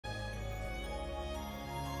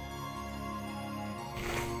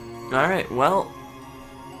Alright, well,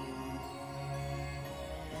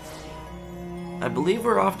 I believe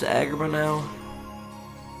we're off to Agrabah now.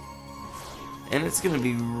 And it's gonna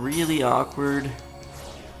be really awkward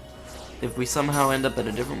if we somehow end up at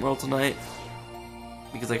a different world tonight.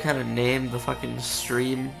 Because I kinda named the fucking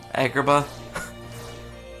stream Agrabah.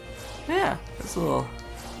 Yeah, that's a little...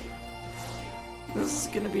 This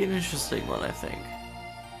is gonna be an interesting one, I think.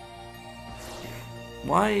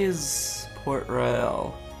 Why is Port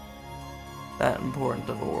Royal that important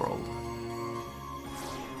of a world?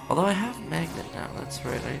 Although I have Magnet now, that's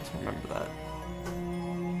right, I need to remember that.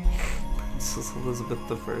 Princess Elizabeth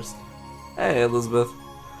the First. Hey Elizabeth.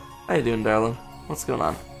 How you doing, darling? What's going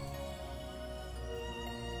on?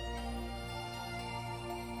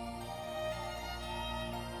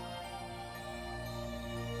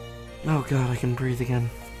 Oh god, I can breathe again.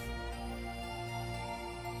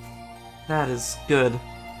 That is good.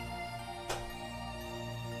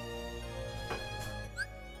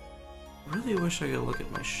 Really wish I could look at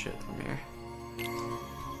my shit from here.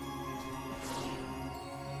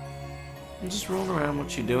 I'm just rolling around.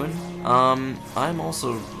 What you doing? I'm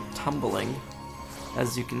also tumbling.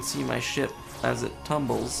 As you can see my ship as it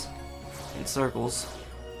tumbles in circles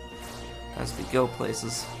as we go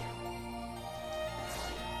places.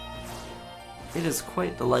 It is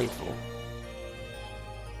quite delightful.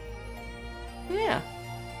 Yeah.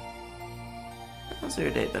 How's your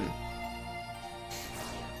day been?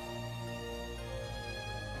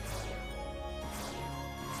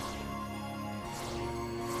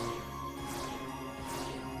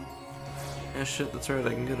 Yeah, shit, that's right,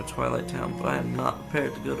 I can go to Twilight Town, but I am not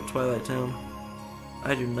prepared to go to Twilight Town.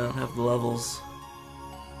 I do not have the levels.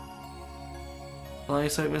 The only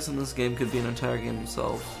excitement in this game could be an entire game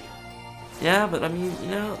itself. Yeah, but I mean, you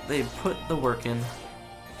know, they put the work in,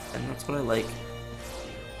 and that's what I like.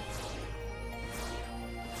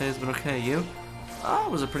 Today's been okay, you? Oh,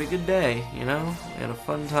 it was a pretty good day, you know? We had a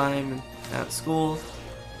fun time at school.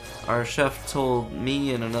 Our chef told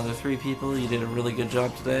me and another 3 people you did a really good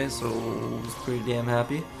job today, so I was pretty damn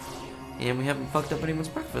happy. And we haven't fucked up anyone's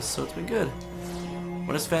breakfast, so it's been good.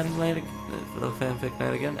 When is fanfic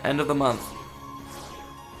night again? End of the month.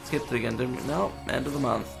 Skipped it again, didn't we? No, end of the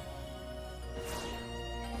month.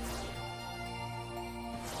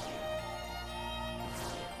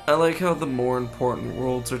 I like how the more important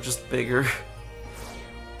worlds are just bigger.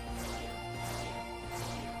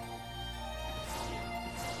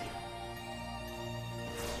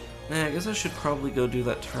 Yeah, I guess I should probably go do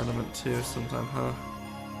that tournament too sometime, huh?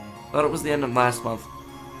 Thought it was the end of last month.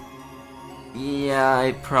 Yeah,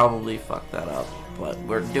 I probably fucked that up, but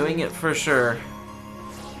we're doing it for sure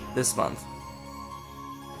this month.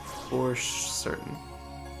 For certain.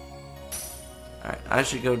 Alright, I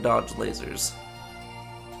should go dodge lasers.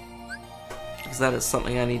 Because that is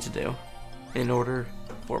something I need to do in order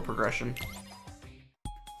for progression.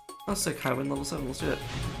 Oh, sick, highway level 7, let's do it.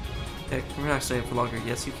 Okay, we're not staying for longer.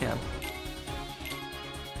 Yes, you can.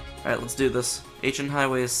 Alright, let's do this. Ancient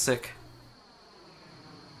Highway is sick.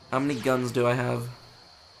 How many guns do I have?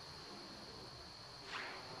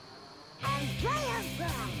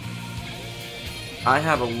 I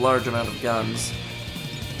have a large amount of guns.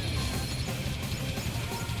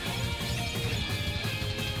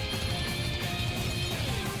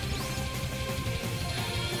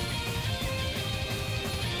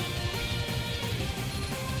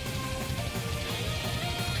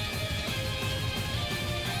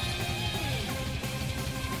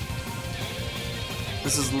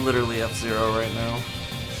 This is literally F-Zero right now.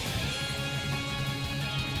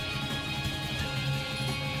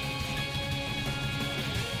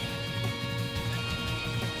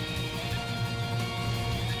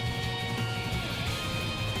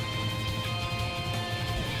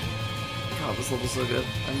 God, this level's so good.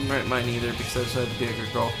 I didn't write mine either because I decided to be a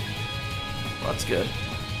good girl. Well, that's good.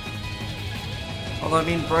 Although, I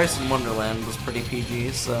mean, Bryce in Wonderland was pretty PG,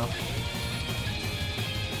 so...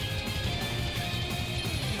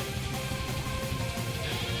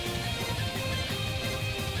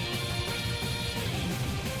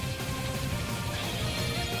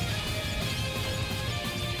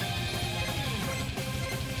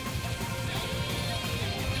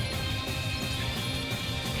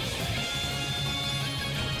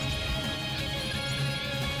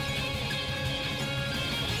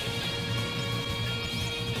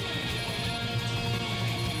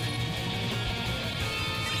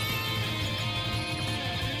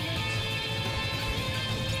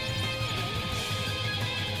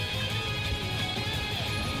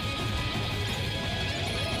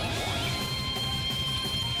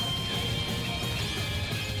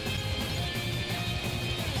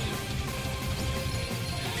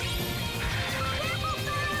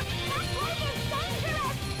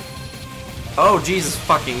 Oh, Jesus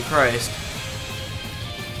fucking Christ.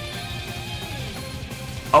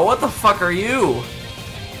 Oh, what the fuck are you?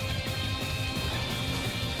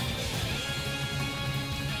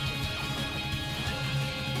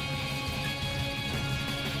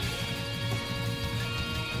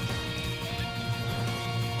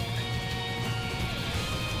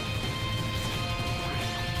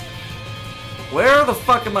 Where the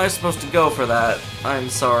fuck am I supposed to go for that? I'm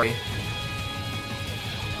sorry.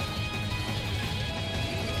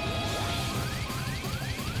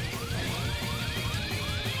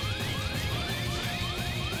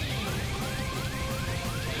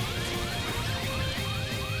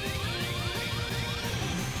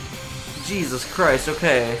 Jesus Christ,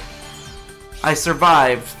 okay. I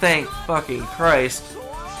survived, thank fucking Christ.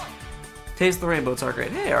 Taste the Rainbow, it's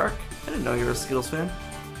great. Hey Ark, I didn't know you were a Skittles fan.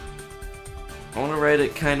 I want to write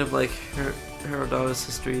it kind of like Herodotus'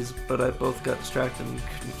 histories, but I both got distracted and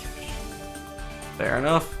couldn't give a shit. Fair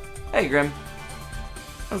enough. Hey Grim.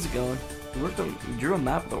 How's it going? You drew a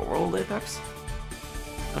map of the world, Apex?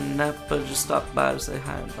 A nap, but just stopped by to say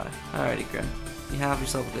hi and bye. Alrighty Grim. You have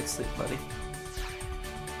yourself a good sleep, buddy.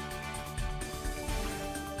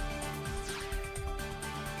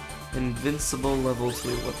 Invincible level 2,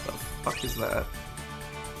 what the fuck is that?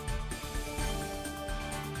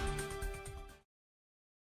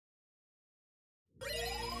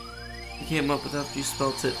 You came up with after you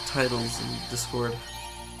spelt it titles in Discord.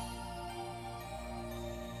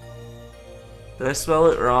 Did I spell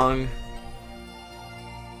it wrong?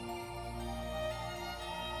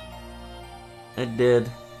 I did.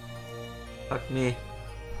 Fuck me.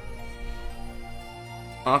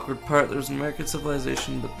 Awkward part, there was an American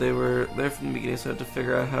civilization, but they were there from the beginning, so I had to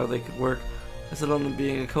figure out how they could work. I settled on them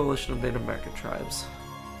being a coalition of Native American tribes.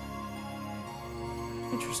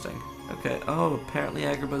 Interesting. Okay, oh, apparently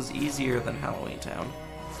Agrabah's easier than Halloween Town.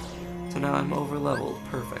 So now I'm over leveled.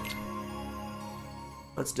 Perfect.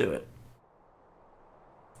 Let's do it.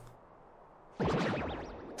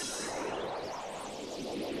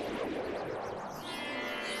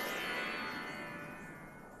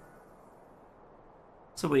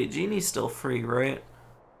 So wait, Genie's still free, right?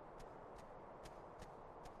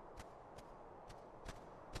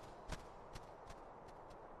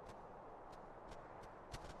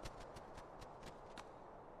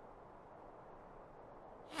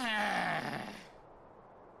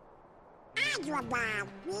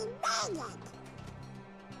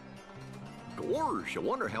 Gosh, I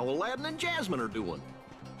wonder how Aladdin and Jasmine are doing.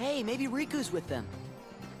 Hey, maybe Riku's with them.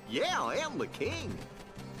 Yeah, I am the king.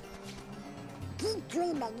 Keep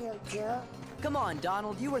dreaming, you two. Come on,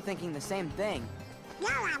 Donald, you were thinking the same thing. No,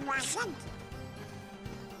 I wasn't.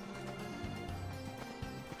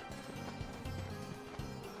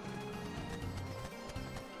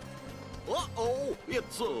 Uh-oh,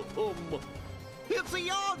 it's a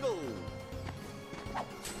Yago.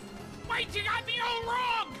 Wait, you got me all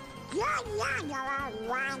wrong! You're young, all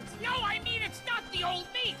right. No, I mean, it's not the old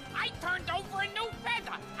me. I turned over a new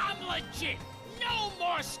feather. I'm legit. No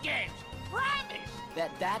more scams. Promise.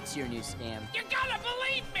 That's your new scam. You gotta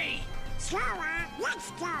believe me. So,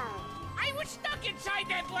 let's go. I was stuck inside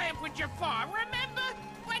that lamp with Jafar, remember?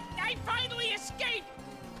 But I finally escaped.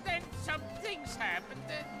 Then some things happened.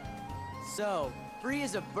 So, free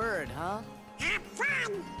as a bird, huh? Have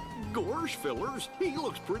fun. Gosh, fellers, he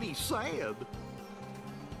looks pretty sad.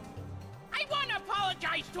 I want to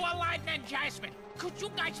apologize to Aladdin and Jasmine. Could you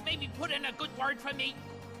guys maybe put in a good word for me?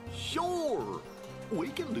 Sure. We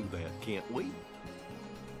can do that, can't we?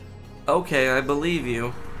 Okay, I believe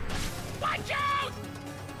you. Watch out!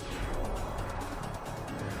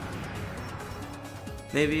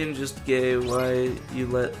 Maybe I'm just gay. Why you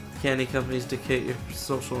let candy companies dictate your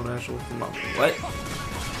social and national phenomenon? What?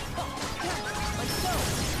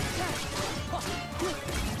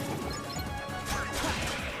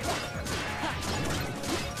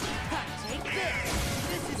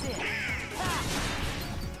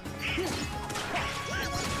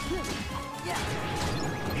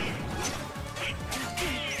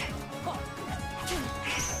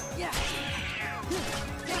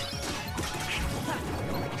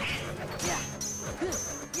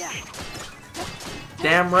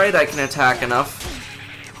 Damn right I can attack enough.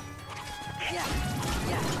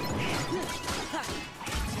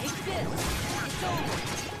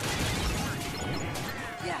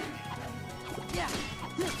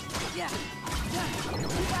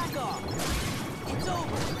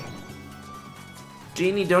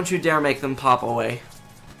 Genie, don't you dare make them pop away.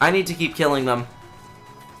 I need to keep killing them.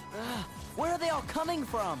 Where are they all coming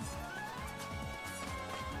from?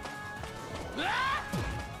 Ah!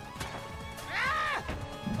 Ah!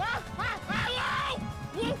 Ah! Ah! Hello!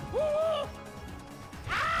 Woo! Woo!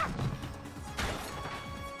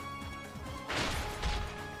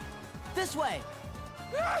 This way!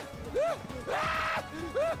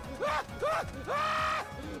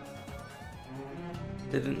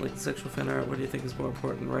 They didn't like the sexual fan art. What do you think is more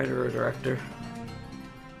important, writer or director?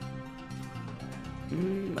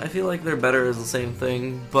 I feel like they're better as the same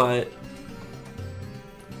thing, but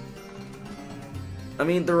I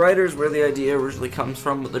mean, the writer's where the idea originally comes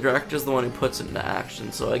from, but the director's the one who puts it into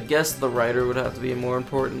action, so I guess the writer would have to be more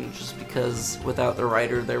important, just because without the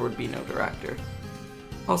writer, there would be no director.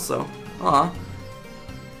 Also,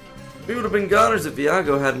 we would have been goners if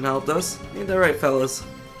Iago hadn't helped us. Ain't that right, fellas?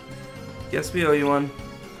 Guess we owe you one.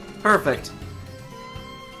 Perfect.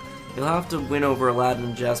 You'll have to win over Aladdin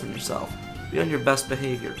and Jasmine yourself. Be on your best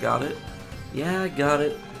behavior, got it? Yeah, got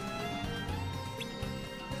it.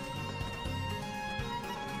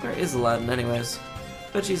 Where is Aladdin anyways?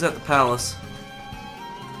 Bet she's at the palace.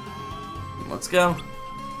 Let's go.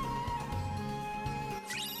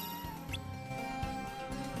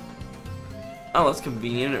 Oh, that's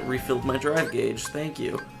convenient. It refilled my drive gauge. Thank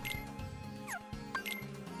you.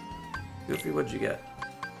 Goofy, what'd you get?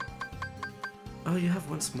 Oh, you have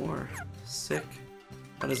once more. Sick.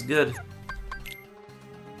 That is good.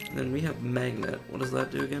 And then we have Magnet. What does that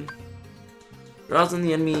do again? Draws in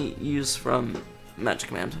the enemy use from Magic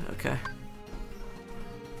Command. Okay.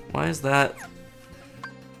 Why is that?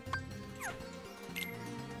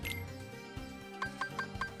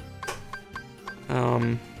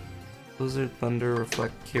 Blizzard, Thunder,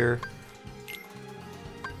 Reflect, Cure.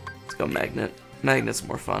 Let's go Magnet. Magnet's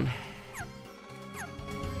more fun.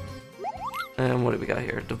 And what do we got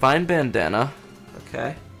here? Divine Bandana.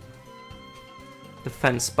 Okay.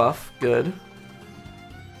 Defense buff. Good.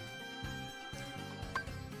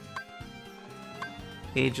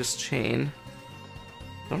 Aegis Chain.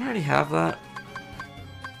 Don't I already have that?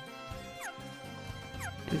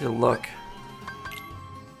 I need to look.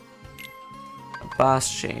 A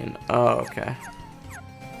Boss Chain. Oh, okay.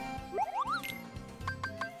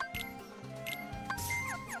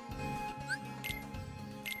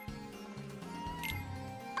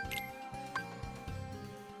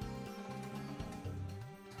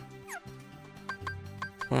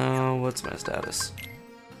 What's my status?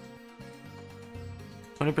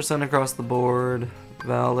 20% across the board.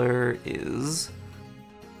 Valor is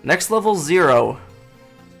next level 0.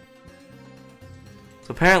 So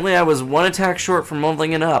apparently I was one attack short from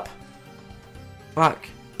leveling it up. Fuck.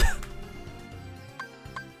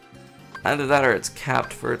 Either that or it's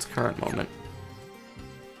capped for its current moment.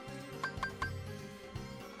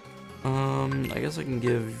 I guess I can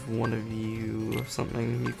give one of you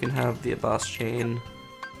something. You can have the Boss Chain.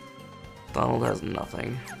 Donald has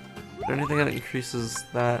nothing. Is there anything that increases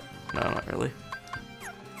that? No, not really.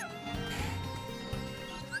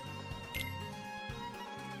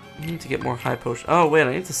 I need to get more high potion. Oh wait,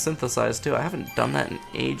 I need to synthesize too. I haven't done that in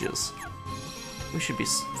ages. We should be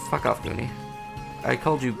fuck off, Goonie. I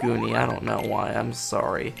called you Goonie. I don't know why. I'm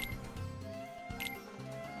sorry.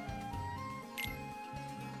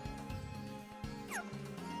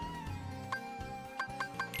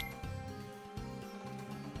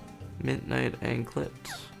 Midnight Anklet.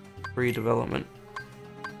 Redevelopment.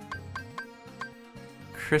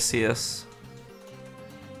 Briseus.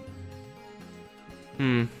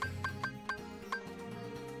 I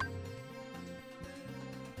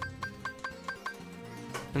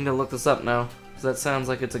need to look this up now, because that sounds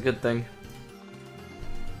like it's a good thing.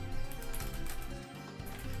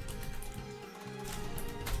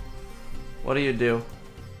 What do you do?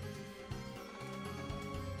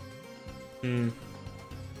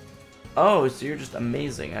 Oh, so you're just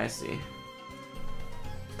amazing, I see.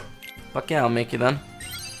 Fuck yeah, I'll make you then.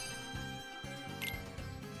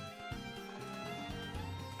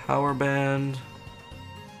 Power Band.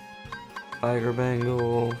 Tiger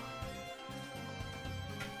Bangle.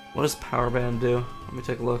 What does Power Band do? Let me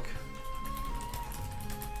take a look.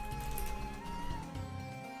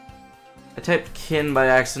 I typed kin by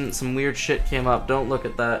accident, some weird shit came up. Don't look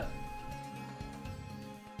at that.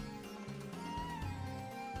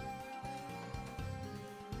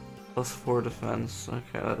 +4 defense.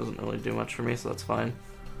 Okay, that doesn't really do much for me, so that's fine.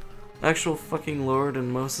 Actual fucking Lord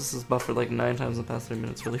and Moses is buffered like 9 times in the past 3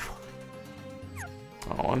 minutes. Really fun.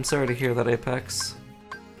 Oh, I'm sorry to hear that, Apex.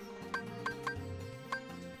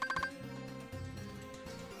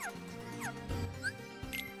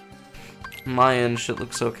 My end shit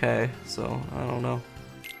looks okay, so I don't know.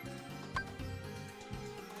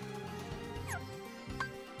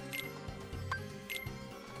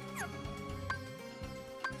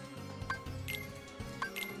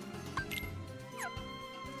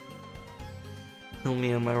 Kill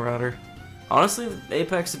me on my router. Honestly,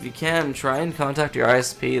 Apex, if you can, try and contact your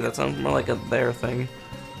ISP. That sounds more like a their thing.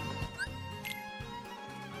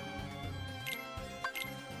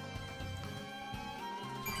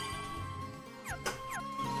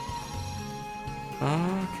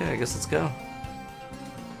 Okay, I guess let's go.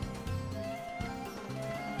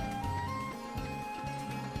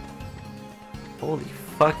 Holy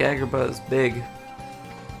fuck, Agrabah is big.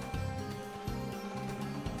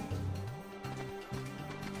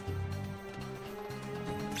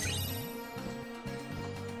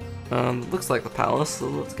 Looks like the palace, so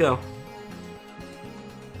let's go.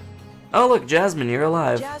 Oh look, Jasmine, you're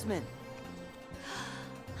alive. Jasmine!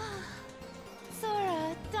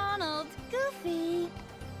 Sora, Donald, Goofy.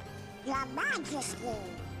 Your Majesty.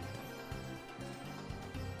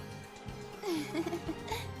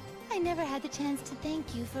 I never had the chance to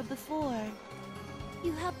thank you for before.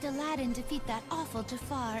 You helped Aladdin defeat that awful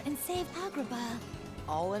Jafar and save Agrabah.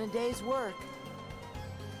 All in a day's work.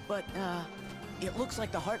 But, it looks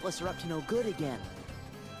like the Heartless are up to no good again.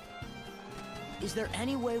 Is there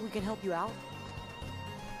any way we can help you out?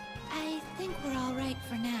 I think we're all right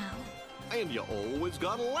for now. And you always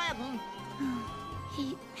got Aladdin.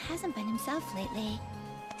 He hasn't been himself lately.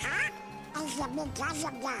 Huh? Is it because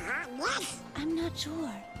of the hotness? I'm not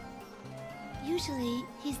sure. Usually,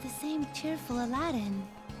 he's the same cheerful Aladdin.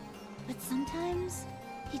 But sometimes,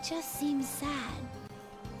 he just seems sad.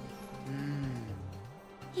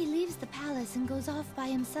 He leaves the palace and goes off by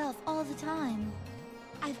himself all the time.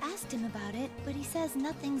 I've asked him about it, but he says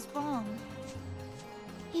nothing's wrong.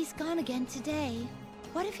 He's gone again today.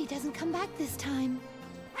 What if he doesn't come back this time?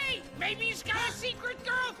 Hey, maybe he's got a secret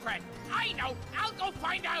girlfriend. I know. I'll go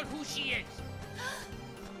find out who she is.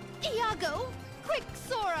 Iago! Quick,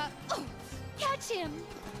 Sora! Oh, catch him!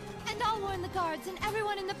 And I'll warn the guards and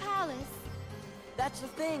everyone in the palace. That's the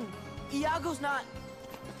thing. Iago's not...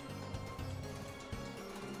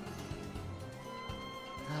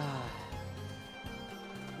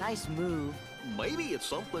 Nice move. Maybe it's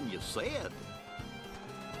something you said.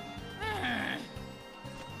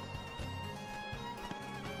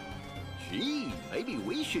 Gee, maybe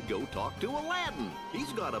we should go talk to Aladdin.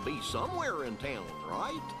 He's gotta be somewhere in town,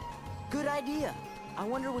 right? Good idea. I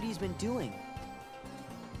wonder what he's been doing.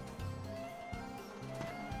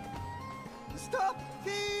 Stop,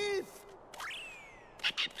 thief!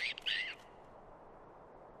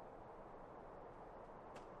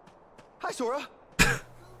 Hi, Sora.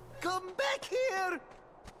 Come back here!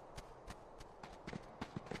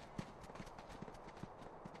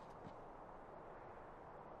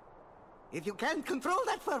 If you can't control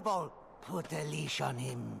that furball, put a leash on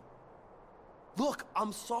him. Look,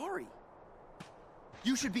 I'm sorry.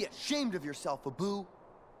 You should be ashamed of yourself, Abu.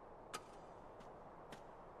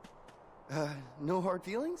 No hard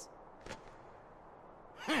feelings?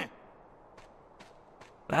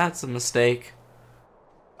 That's a mistake.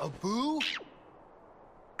 Abu?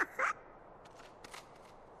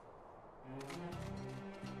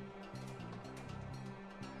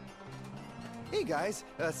 Hey guys,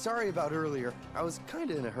 sorry about earlier. I was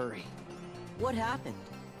kinda in a hurry. What happened?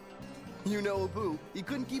 You know Abu, he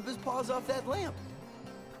couldn't keep his paws off that lamp.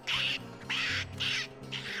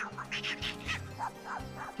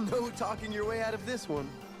 No talking your way out of this one.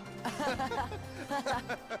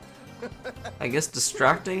 I guess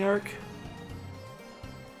distracting arc?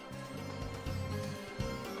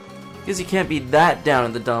 Guess you can't be that down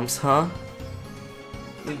in the dumps, huh?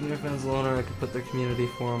 Leaving your fans alone, or I could put their community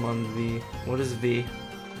forum on V. What is V?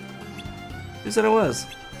 Who said it was?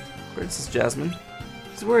 Princess Jasmine.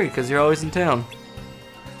 She's worried because you're always in town.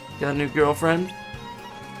 Got a new girlfriend?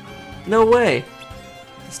 No way!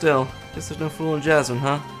 Still, guess there's no fooling Jasmine,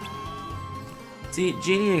 huh? See,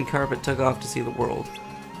 Genie and Carpet took off to see the world.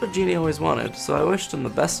 That's what Genie always wanted, so I wished him the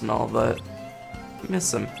best and all, but I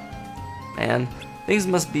miss him. Man, things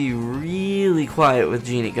must be really quiet with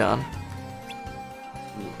Genie gone.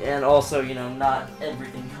 And also, you know, not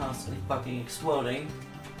everything constantly fucking exploding.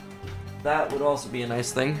 That would also be a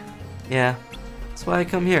nice thing. Yeah, that's why I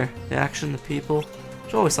come here. The action, the people.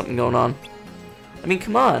 There's always something going on. I mean,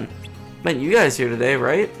 come on. Meant you guys here today,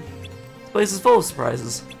 right? This place is full of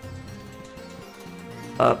surprises.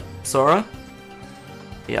 Sora?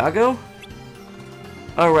 Iago?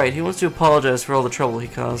 Oh, right, he wants to apologize for all the trouble he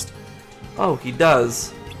caused. Oh, he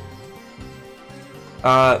does.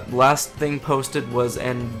 Last thing posted was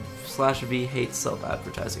N/V hates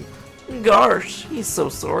self-advertising. Gosh, he's so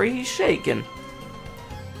sorry, he's shaking.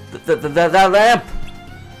 That lamp!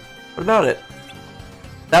 What about it?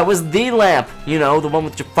 That was the lamp! You know, the one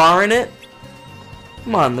with Jafar in it?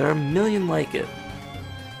 Come on, there are a million like it.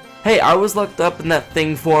 Hey, I was locked up in that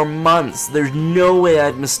thing for months. There's no way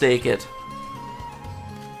I'd mistake it.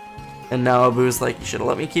 And now Abu's like, you should've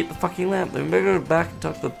let me keep the fucking lamp. Then we better go back and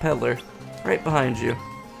talk to the peddler. Right behind you.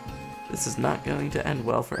 This is not going to end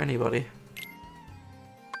well for anybody.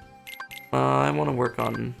 I want to work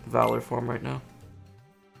on Valor form right now.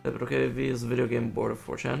 Okay, V is a video game board of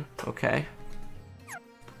 4chan. Okay.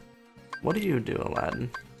 What do you do, Aladdin?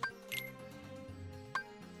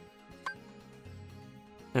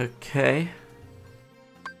 Okay.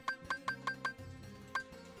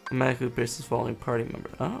 Automatically places following party member.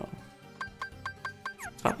 Oh.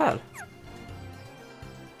 It's not bad.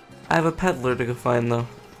 I have a peddler to go find, though.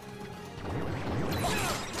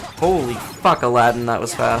 Holy fuck, Aladdin, that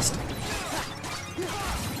was fast.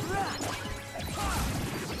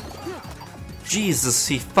 Jesus,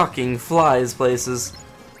 he fucking flies places.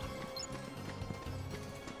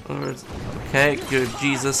 Okay, good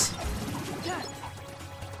Jesus.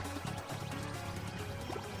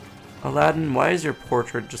 Aladdin, why does your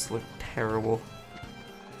portrait just look terrible?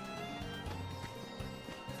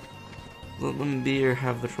 Let them be or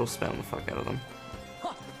have the troll spam the fuck out of them.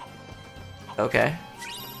 Okay.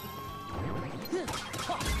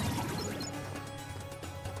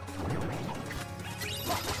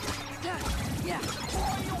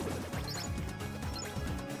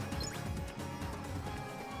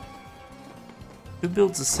 Who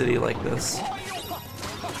builds a city like this?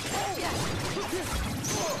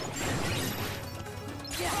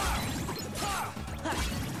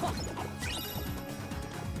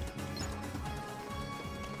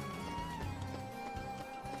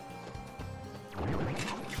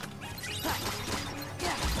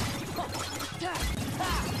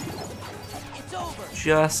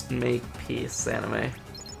 Just make peace, anime.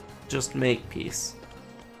 Just make peace.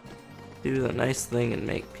 Do the nice thing and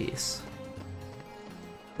make peace.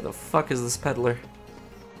 Where the fuck is this peddler?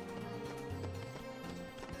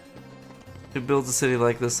 Who builds a city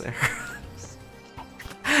like this?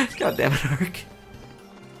 God damn it, Ark.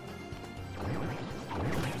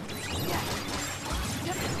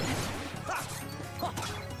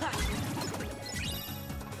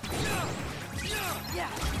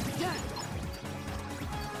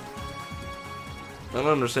 I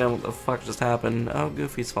don't understand what the fuck just happened. Oh,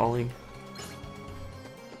 Goofy's falling.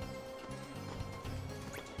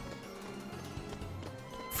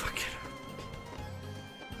 Fuck it.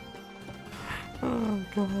 Oh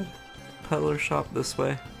god. Peddler shop this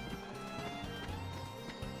way.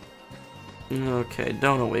 Okay,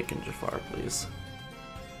 don't awaken Jafar, please.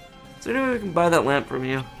 Is there any way we can buy that lamp from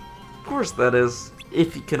you? Of course that is,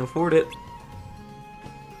 if you can afford it.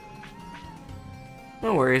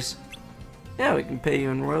 No worries. Yeah, we can pay you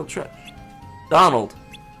in royal treasure. Donald!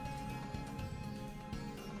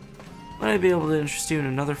 Might I be able to interest you in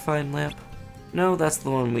another fine lamp? No, that's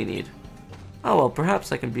the one we need. Oh well,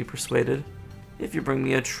 perhaps I can be persuaded. If you bring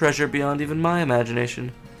me a treasure beyond even my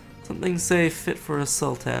imagination. Something, say, fit for a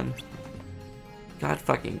sultan. God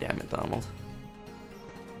fucking damn it, Donald.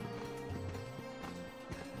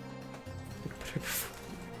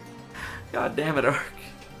 God damn it, Ark.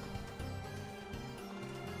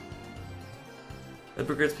 It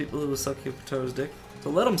regrets people who will suck Yokotaro's dick. So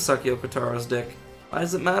let them suck Yokotaro's dick. Why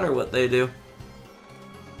does it matter what they do?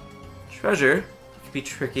 Treasure? It could be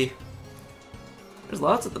tricky. There's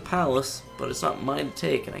lots at the palace, but it's not mine to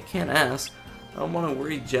take, and I can't ask. I don't want to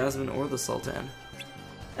worry Jasmine or the Sultan.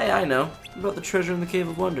 Hey, I know. About the treasure in the Cave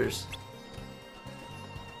of Wonders.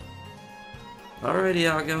 Alright,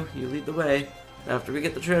 Iago, you lead the way. After we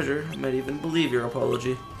get the treasure, I might even believe your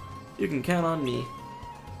apology. You can count on me.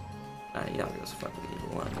 Iago's fucking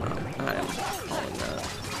evil. I am calling that.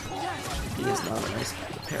 He is not a nice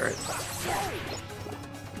parrot.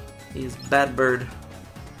 He's bad bird.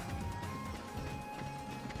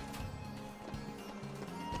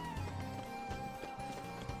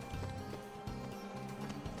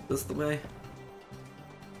 This the way?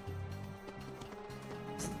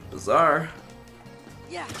 It's bizarre.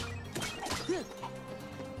 Yeah.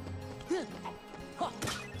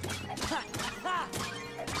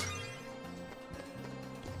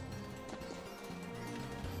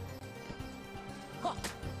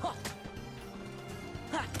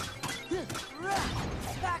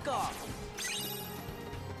 Back off.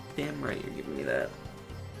 Damn right you're giving me that.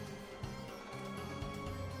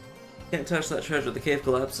 Can't touch that treasure. The cave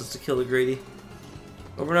collapses to kill the greedy.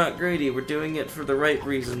 But we're not greedy. We're doing it for the right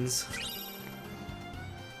reasons.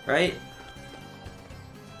 Right?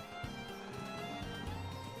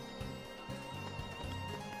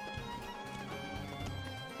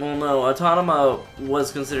 Well, no. Autonoma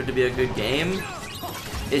was considered to be a good game.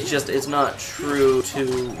 It's just, it's not true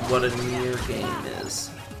to what a Nier game is.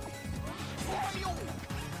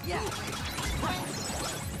 Yeah.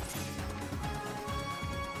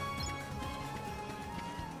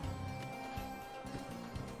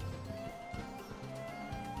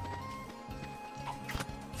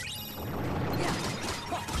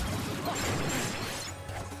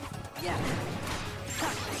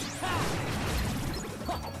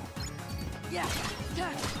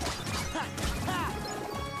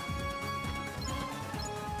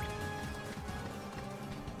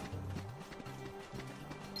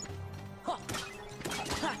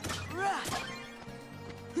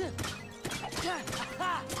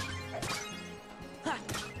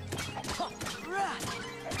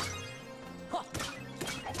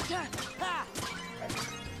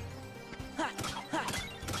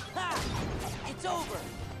 It's over.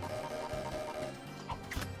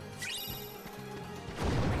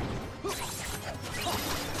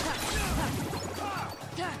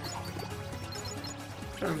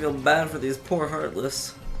 I feel bad for these poor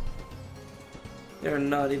Heartless. They're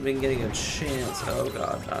not even getting a chance. Oh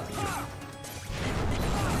god, not you.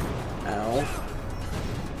 Ow.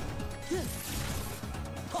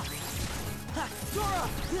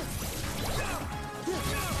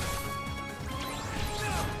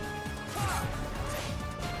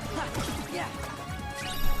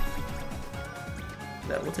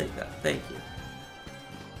 That will take that. Thank you.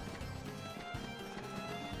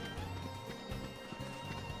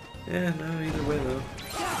 Yeah, no, either way though.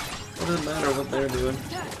 It doesn't matter what they're doing.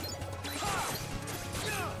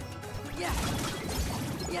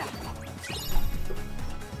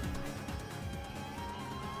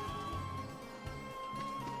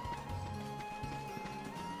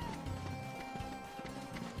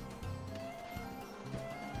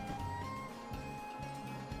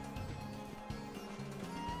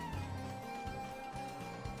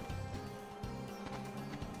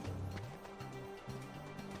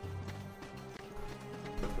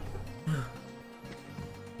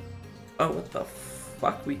 Oh, what the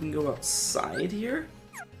fuck? We can go outside here?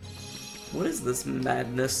 What is this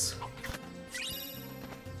madness?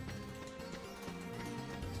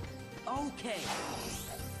 Okay.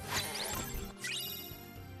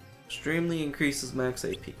 Extremely increases max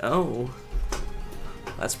AP. Oh.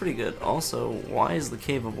 That's pretty good. Also, why is the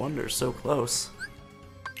Cave of Wonders so close?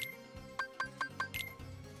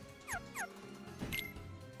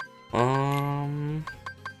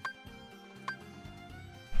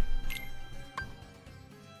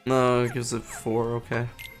 No, it gives it 4, okay.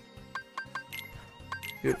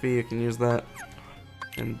 Good for you, you can use that.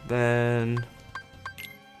 And then...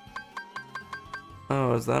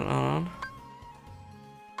 Oh, is that on?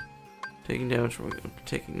 Taking damage from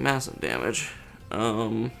taking massive damage.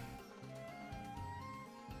 I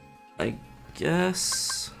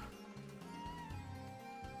guess...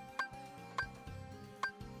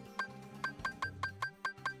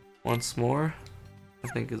 Once more, I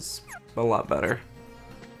think is a lot better.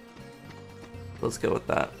 Let's go with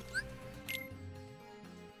that.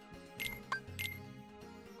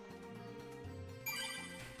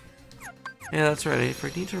 Yeah, that's right. I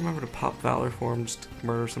need to remember to pop Valor Form just to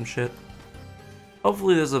murder some shit.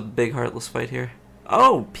 Hopefully there's a big Heartless fight here.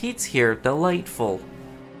 Oh, Pete's here. Delightful.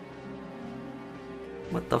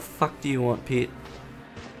 What the fuck do you want, Pete?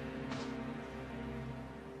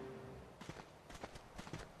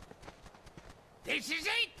 This is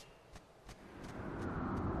it!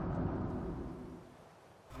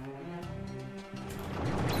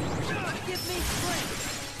 Give me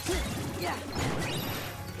strength. Yeah.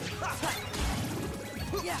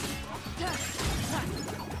 Yeah.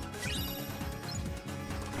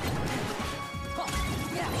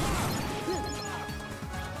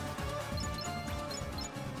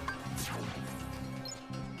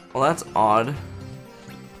 Well, that's odd.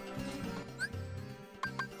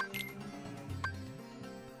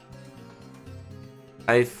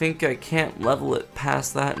 I think I can't level it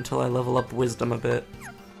past that until I level up Wisdom a bit.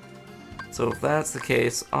 So if that's the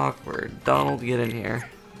case, awkward. Donald, get in here.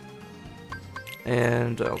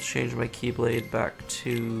 And I'll change my Keyblade back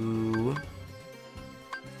to...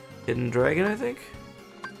 Hidden Dragon, I think?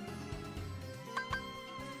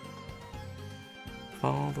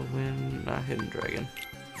 Follow the wind... Not Hidden Dragon.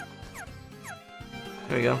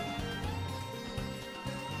 There we go.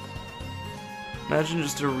 Imagine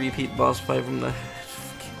just a repeat boss fight from the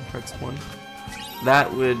Kingdom Hearts 1.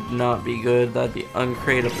 That would not be good. That'd be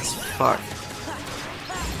uncreative as fuck.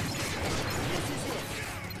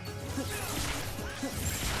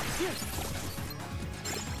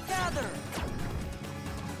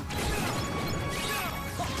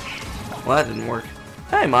 Well, that didn't work.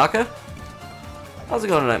 Hey, Maka. How's it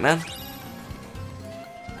going tonight, man?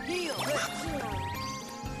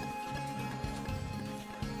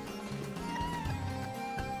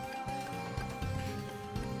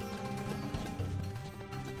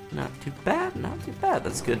 Not too bad, not too bad.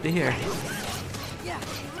 That's good to hear.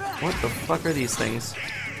 What the fuck are these things?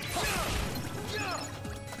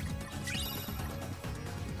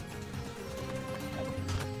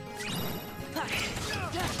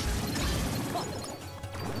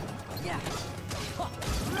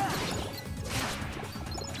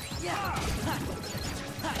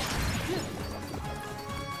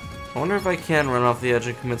 I wonder if I can run off the edge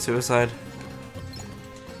and commit suicide.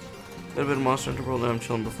 Could have been Monster Hunter World and I'm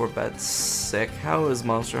chilling before bed. Sick. How has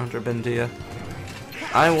Monster Hunter been to you?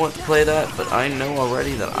 I want to play that, but I know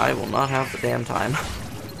already that I will not have the damn time.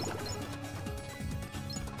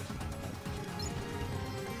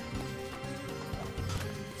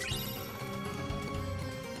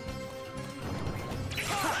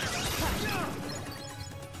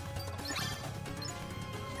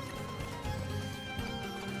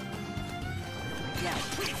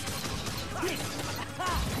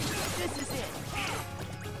 This is it.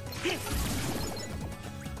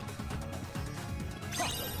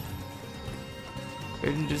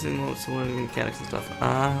 You're introducing most learning mechanics and stuff.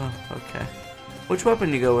 Ah, okay. Which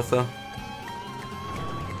weapon you go with though?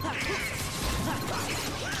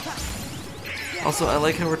 Also, I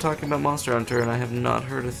like how we're talking about Monster Hunter and I have not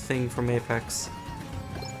heard a thing from Apex.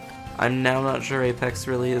 I'm now not sure Apex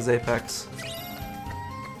really is Apex.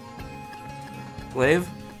 Glaive?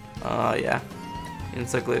 Yeah.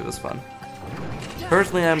 Insect Glaive is fun.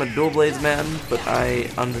 Personally, I'm a dual blades man, but I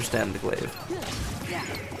understand the Glaive.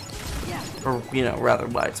 Or, you know, rather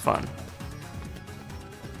why it's fun.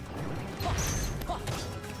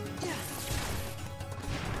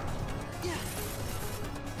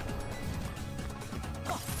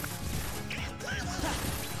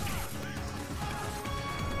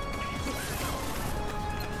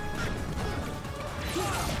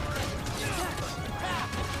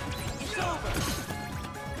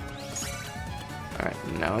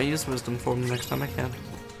 Alright, now I use Wisdom Form the next time I can.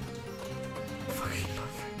 Fucking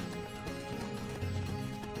love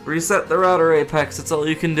it. Reset the router, Apex, it's all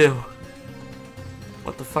you can do.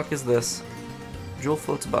 What the fuck is this? Jewel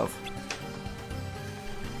floats above.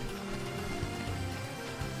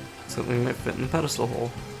 Something might fit in the pedestal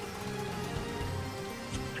hole.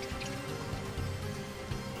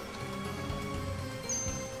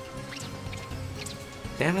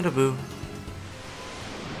 Damn it, Abu.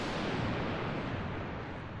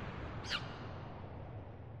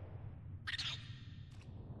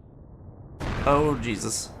 Oh,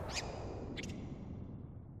 Jesus.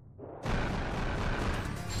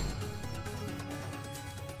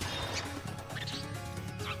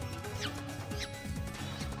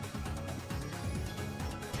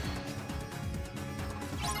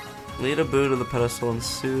 Lead Abu to the pedestal and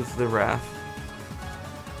soothe the wrath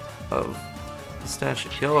of the statue.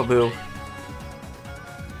 Go, Abu.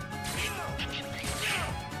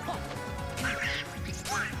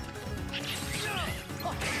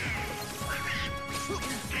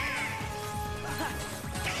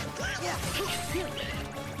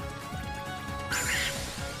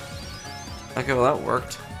 Okay, well that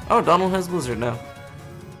worked. Oh, Donald has Blizzard now.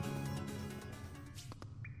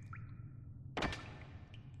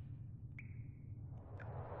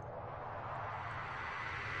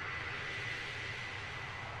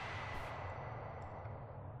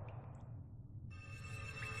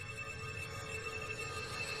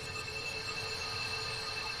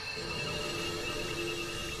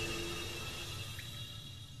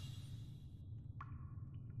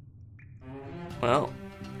 Well,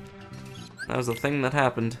 that was a thing that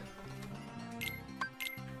happened.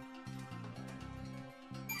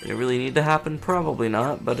 Did it really need to happen? Probably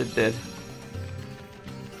not, but it did.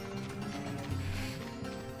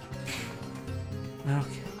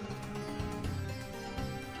 Okay.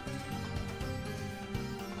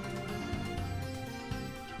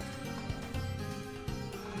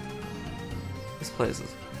 This place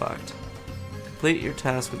is fucked. Complete your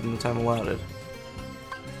task within the time allotted.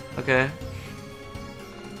 Okay.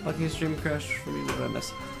 Fucking stream crashed for me, what did I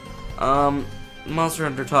miss? Monster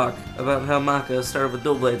Hunter talk about how Maka started with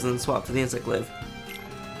dual blades and then swapped to the Insect Glaive.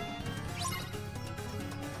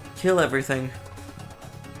 Kill everything.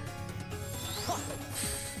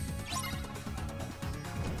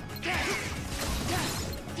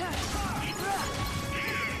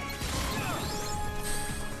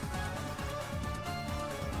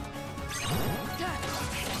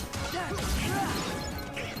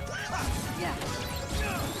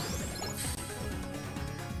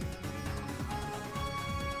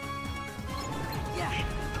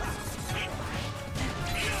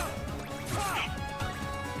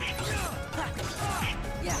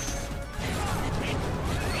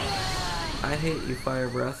 I hate you, Fire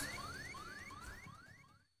Breath.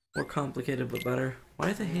 More complicated but better.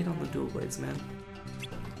 Why the hate on the dual blades, man?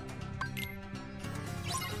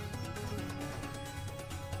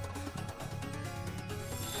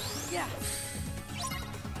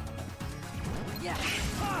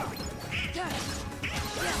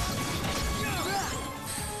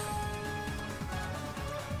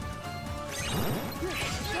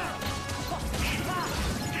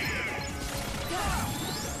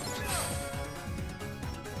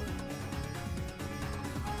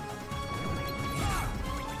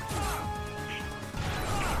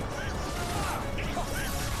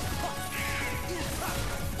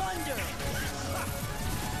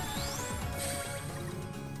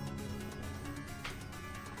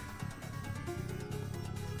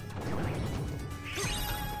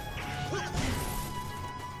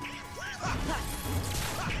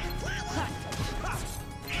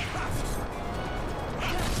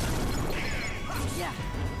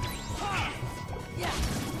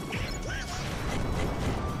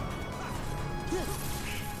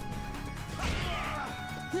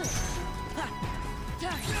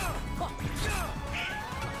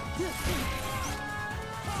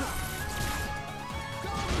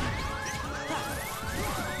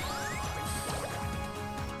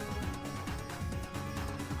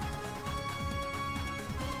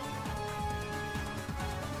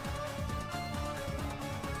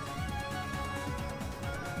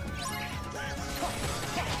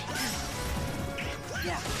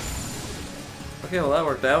 Okay, well that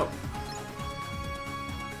worked out.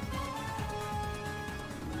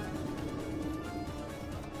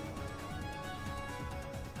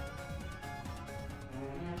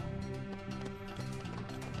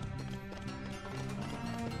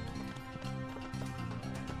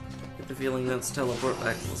 Get the feeling that's teleport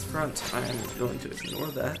back to this front. I am going to ignore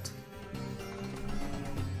that.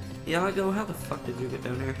 Iago, how the fuck did you get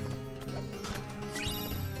down here?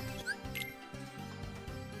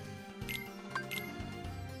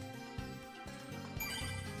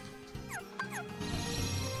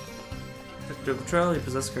 To patrol, you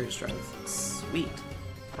possess great strength. Sweet.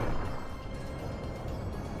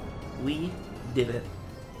 We did it.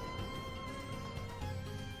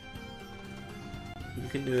 You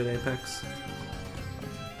can do it, Apex.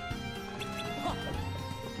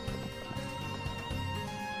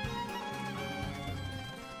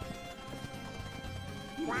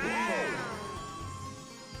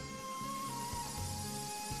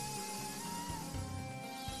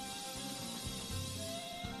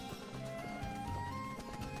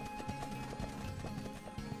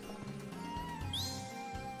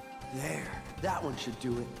 There, that one should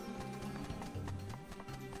do it.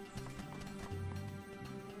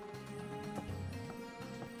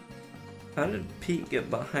 How did Pete get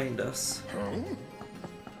behind us?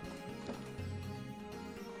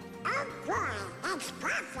 Oh boy, it's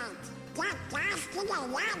perfect. That guy's gonna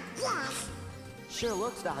love this. Sure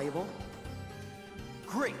looks valuable.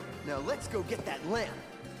 Great, now let's go get that lamp.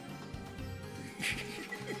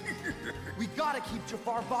 We gotta keep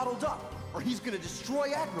Jafar bottled up, or he's gonna destroy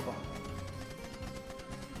Agrabah.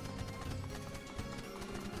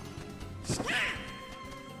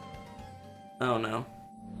 Oh no.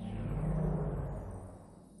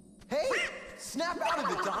 Hey! Snap out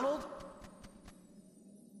of it, Donald!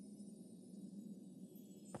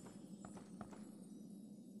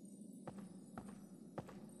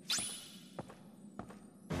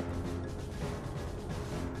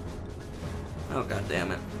 Oh god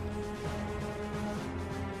damn it.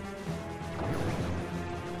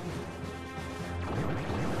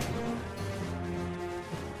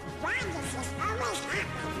 Why does this always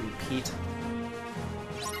happen? Pete.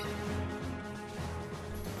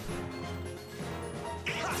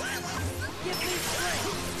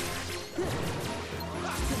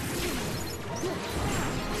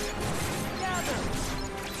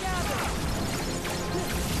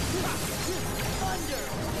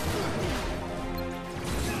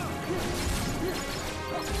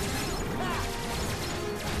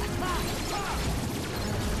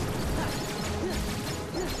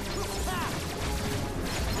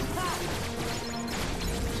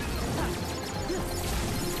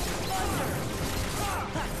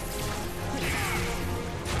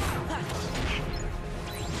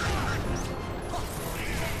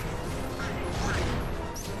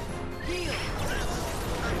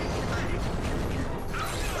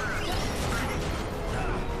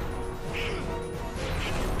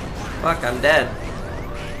 Fuck, I'm dead.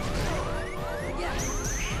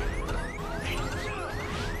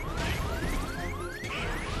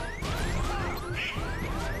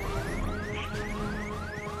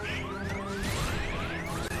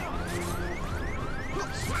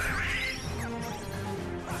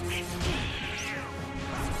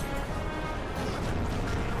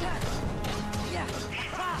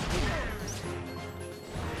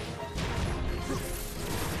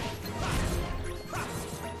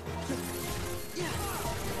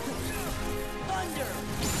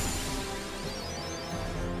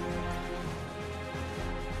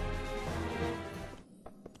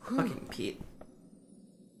 Fucking Pete.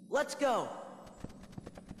 Let's go.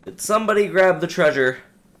 Did somebody grab the treasure?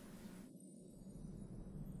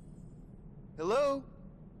 Hello?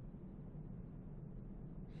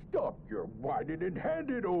 Stop your whining and hand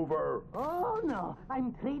it over. Oh, no.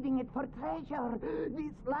 I'm trading it for treasure.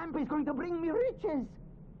 This lamp is going to bring me riches.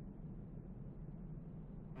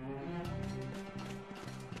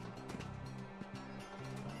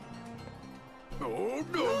 Oh,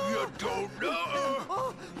 no, you don't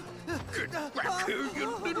know. Get back here,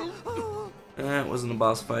 you little... It wasn't a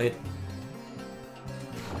boss fight.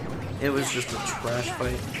 It was just a trash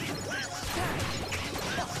fight.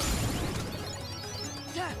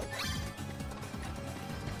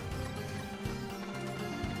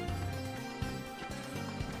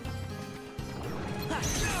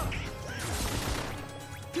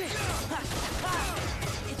 It's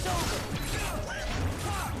over.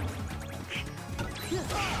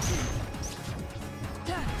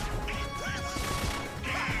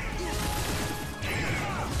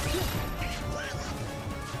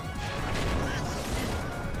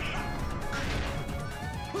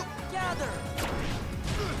 Gather.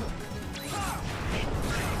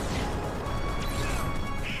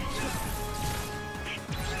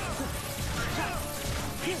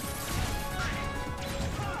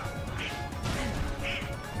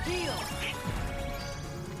 Heal.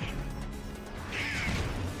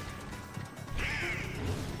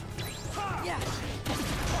 Yeah.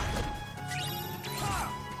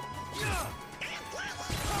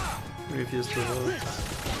 Refuse to vote.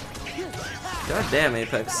 God damn,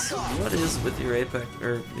 Apex. What is with your Apex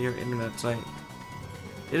or your internet tonight?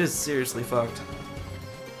 It is seriously fucked.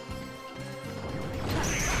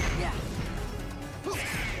 Yeah.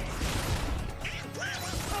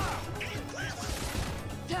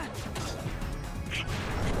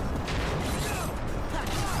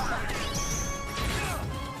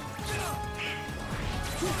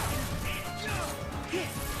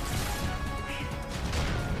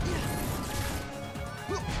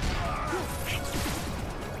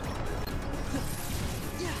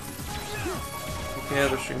 Okay,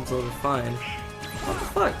 the stream's loaded fine. What the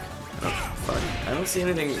fuck? Oh, fuck. I don't see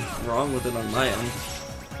anything wrong with it on my end.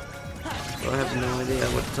 So I have no idea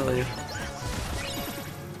what to tell you.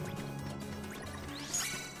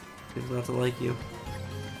 Seems not to like you.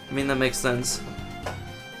 I mean, that makes sense.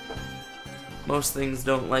 Most things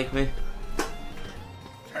don't like me.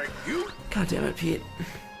 Thank you. God damn it, Pete.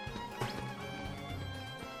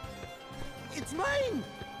 It's mine!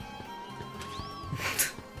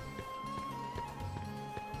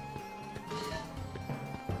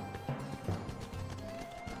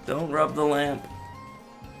 Don't rub the lamp.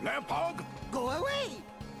 Lamp hog. Go away!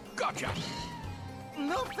 Gotcha.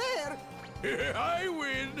 No fair! I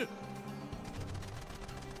win.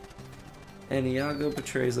 And Iago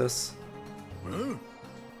betrays us. Huh?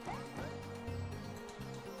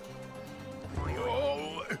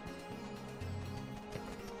 Oh.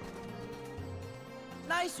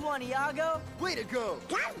 Nice one, Iago. Way to go!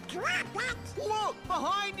 Don't drop it! Look!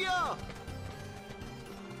 Behind ya!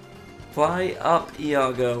 Fly up,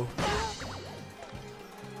 Iago.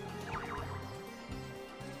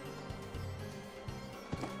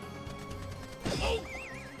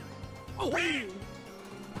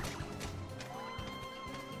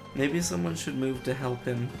 Maybe someone should move to help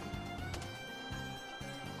him.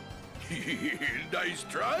 Nice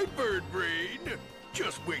try, Bird Brain.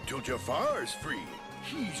 Just wait till Jafar's free.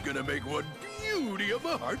 He's gonna make one beauty of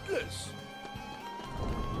a Heartless.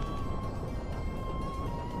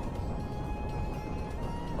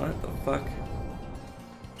 What the fuck?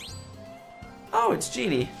 Oh, it's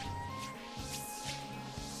Genie.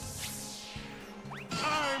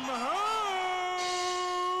 I'm home!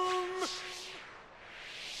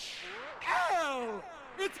 Al!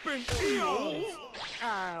 It's been eons!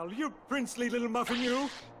 Al, you princely little muffin, you!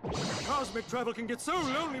 Cosmic travel can get so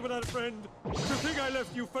lonely without a friend. To think I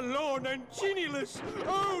left you forlorn and genieless!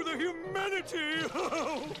 Oh, the humanity!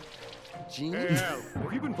 Genie? Hey, Al,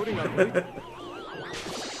 have you been putting on weight?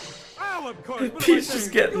 Oh, of course, what am I Pete's saying?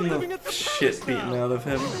 just getting You're living the at the shit palace beaten now. out of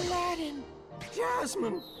him. Aladdin!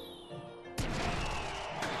 Jasmine!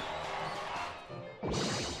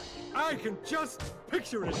 I can just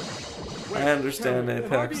picture it. I understand, Tell me,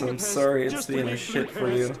 am I Apex. being a I'm pest sorry it's just being a beneath shit Blue for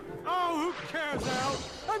you. Crest? Oh, who cares, Al?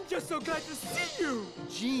 I'm just so glad to see you.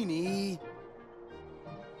 Genie?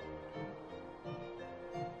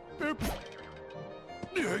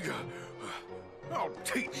 I'll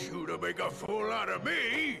teach you to make a fool out of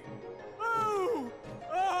me. Oh!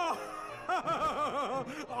 Oh!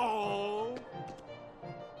 Oh!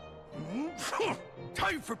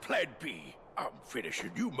 Time for Plan B. I'm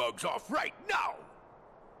finishing you mugs off right now.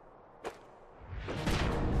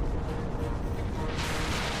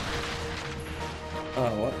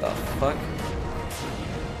 Oh, what the fuck?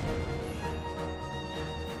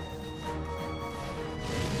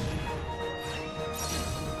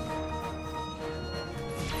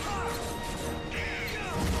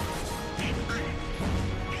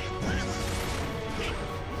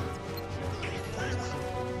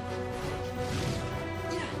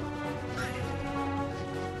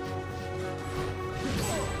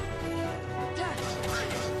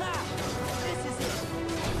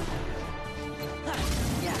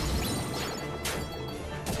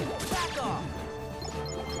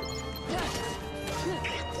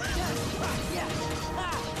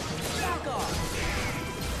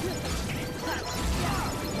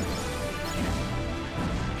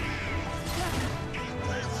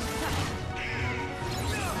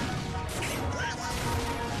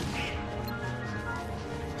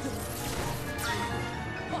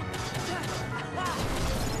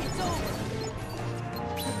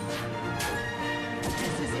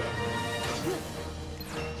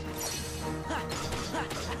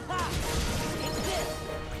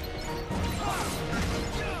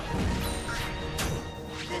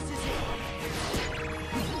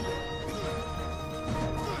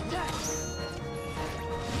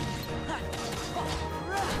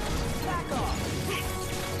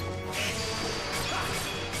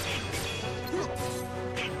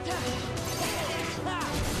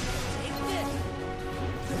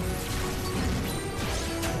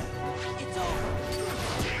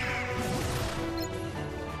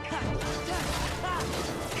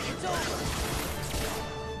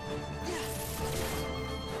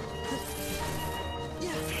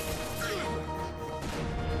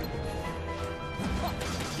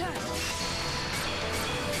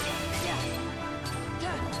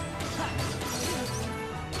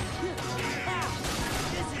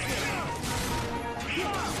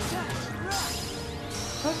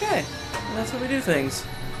 Okay, that's how we do things.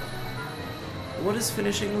 What is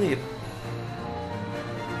finishing leap?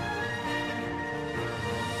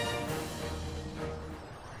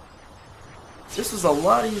 This was a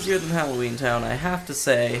lot easier than Halloween Town, I have to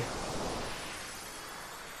say.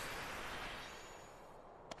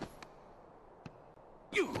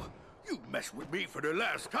 You mess with me for the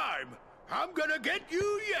last time. I'm gonna get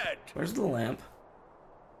you yet. Where's the lamp?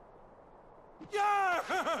 Yeah!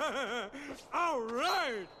 All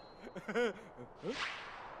right!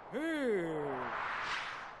 Hey.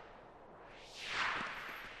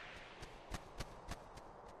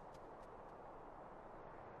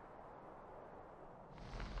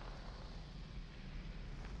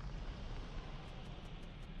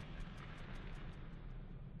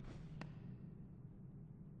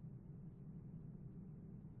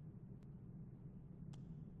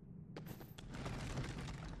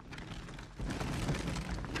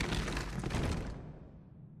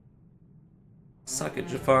 Suck it,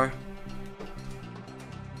 Jafar.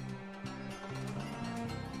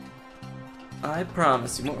 I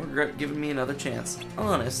promise you won't regret giving me another chance.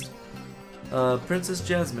 Honest. Princess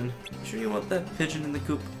Jasmine, sure you want that pigeon in the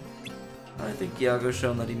coop? I think Iago's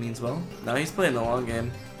shown that he means well. Now he's playing the long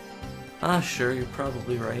game. Ah, sure, you're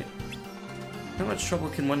probably right. How much trouble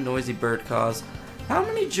can one noisy bird cause? How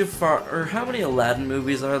many how many Aladdin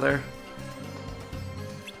movies are there?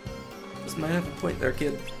 Just might have a point there,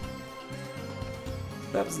 kid.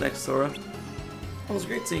 That was next, Sora. Well, it was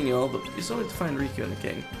great seeing you all, but we still need to find Riku and the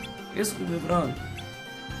King. I guess we'll move it on.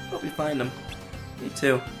 Hope we find him. Me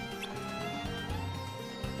too.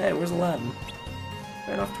 Hey, where's Aladdin?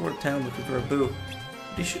 Right off toward town looking for a boo.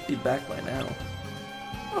 But he should be back by now.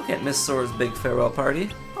 I can't miss Sora's big farewell party.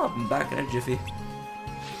 I'll have him back in a jiffy.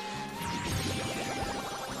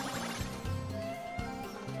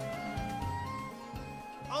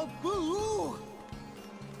 A boo!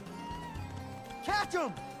 Catch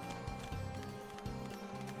him!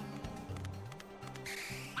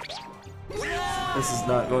 This is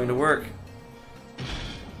not going to work.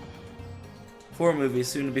 4 movies,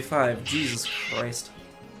 soon to be 5. Jesus Christ.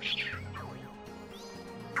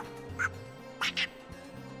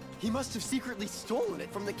 He must have secretly stolen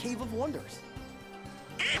it from the Cave of Wonders.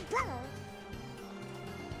 I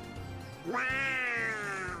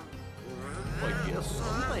guess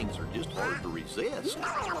some things are just hard to resist.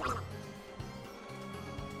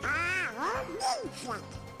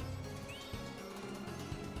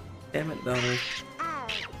 Damn it, Donald. I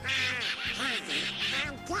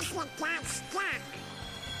guess it got stuck.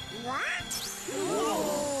 What?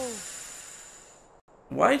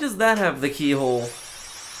 Why does that have the keyhole?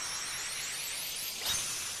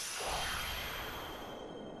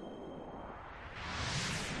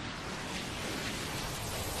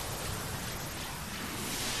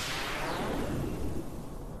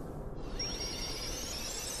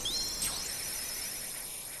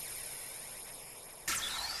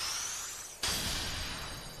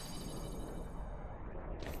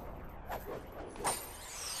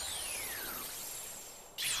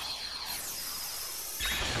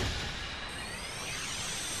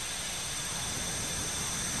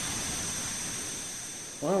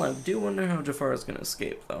 Well, I do wonder how Jafar is gonna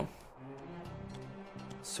escape, though.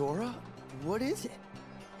 Sora, what is it?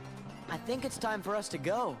 I think it's time for us to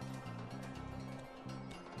go.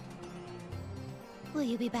 Will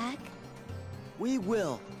you be back? We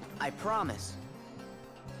will. I promise.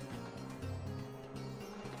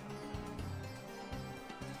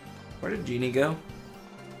 Where did Genie go?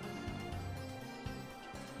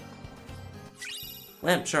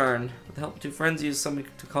 Lamp Charm. With the help of 2 friends, use something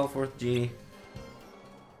to call forth Genie.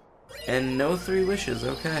 And no 3 wishes,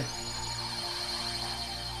 okay.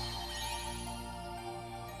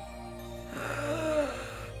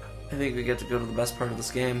 I think we get to go to the best part of this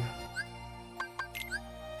game.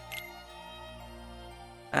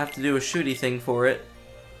 I have to do a shooty thing for it.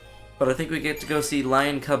 But I think we get to go see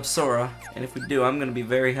Lion Cub Sora, and if we do, I'm gonna be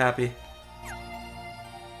very happy.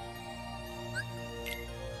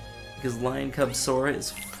 Because Lion Cub Sora is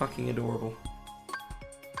fucking adorable.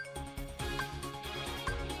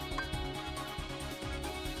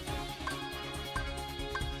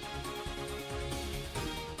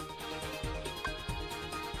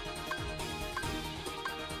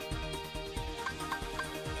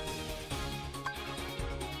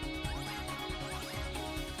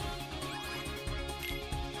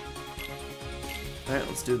 Alright,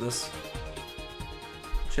 let's do this.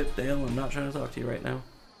 Chip Dale, I'm not trying to talk to you right now.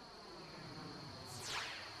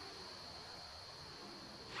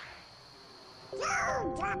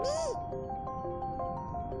 No, Tommy!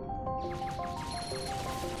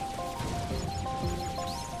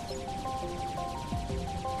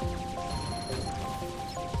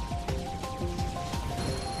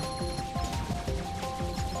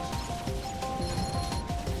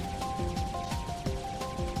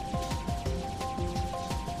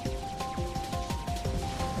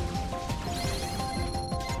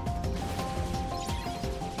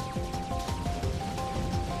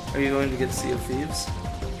 Are you going to get Sea of Thieves?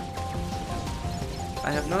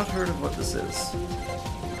 I have not heard of what this is.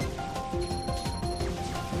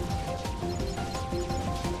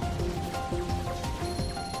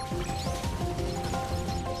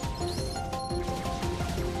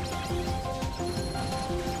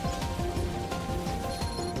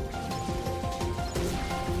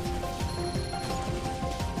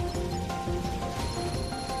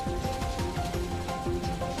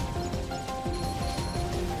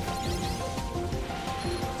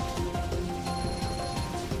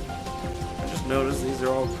 Notice these are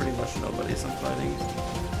all pretty much nobodies I'm fighting.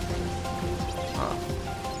 Huh.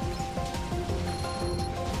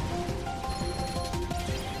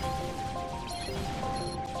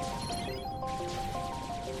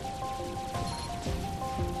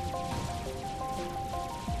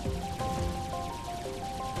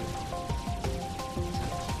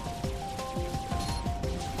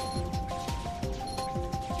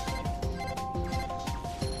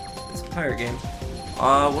 It's a pirate game.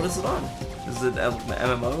 What is it on? Is it an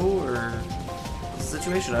MMO or what's the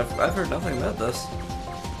situation? I've heard nothing about this.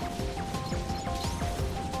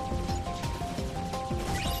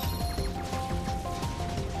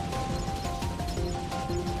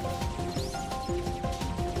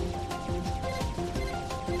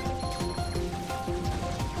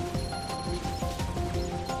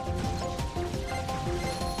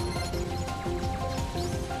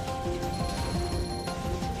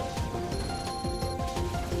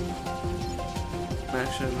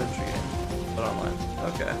 Action adventure game, but online.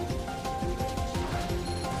 Okay.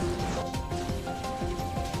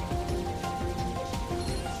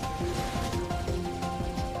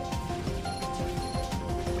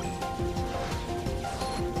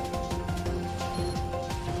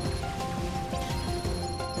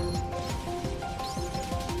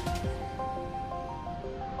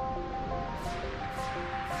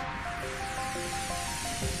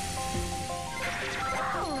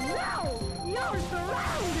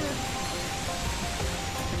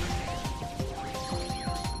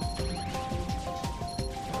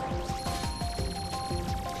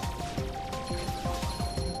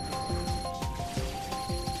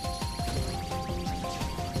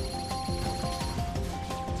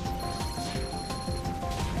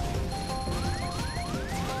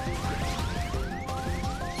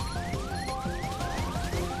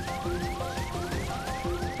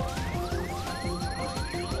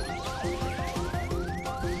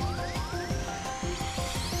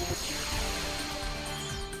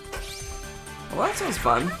 Well, that sounds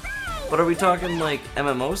fun. But are we talking like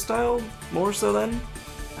MMO style more so then?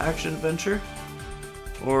 Action adventure?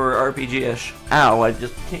 Or RPG-ish? Ow, I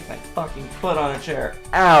just kicked my fucking foot on a chair.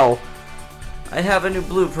 Ow! I have a new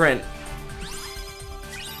blueprint.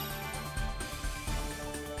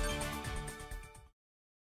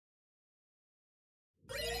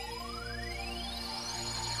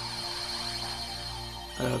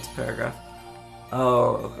 I know it's a paragraph.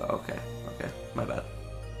 Oh, okay, my bad.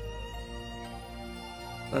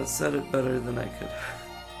 That said it better than I could.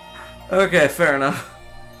 Okay, fair enough.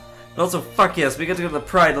 And also, fuck yes, we get to go to the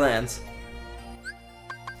Pride Lands.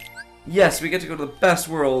 Yes, we get to go to the best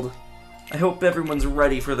world. I hope everyone's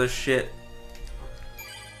ready for this shit.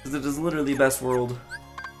 Because it is literally best world.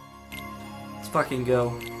 Let's fucking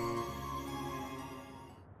go.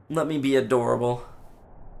 Let me be adorable.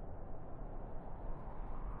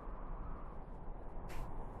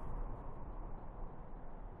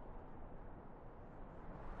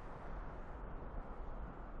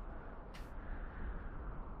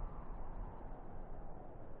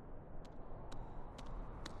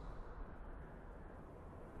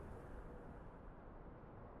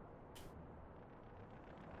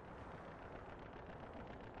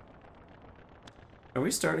 Are we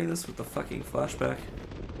starting this with the fucking flashback?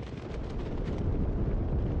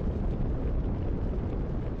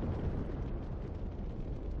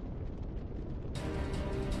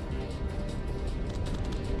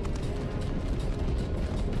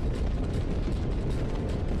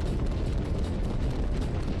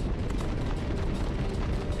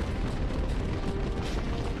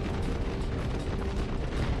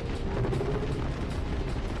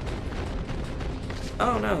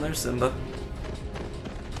 Oh no, there's Simba.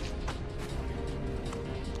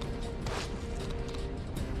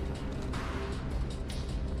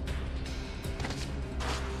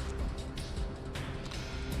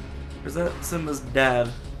 Or is that Simba's dad?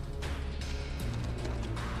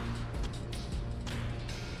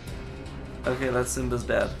 Okay, that's Simba's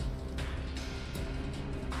dad.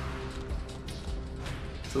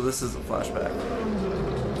 So this is a flashback.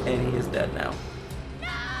 And he is dead now.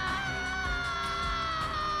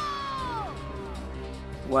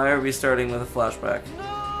 Why are we starting with a flashback?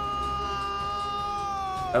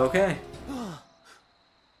 Okay.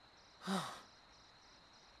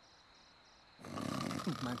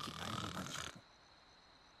 Monkey.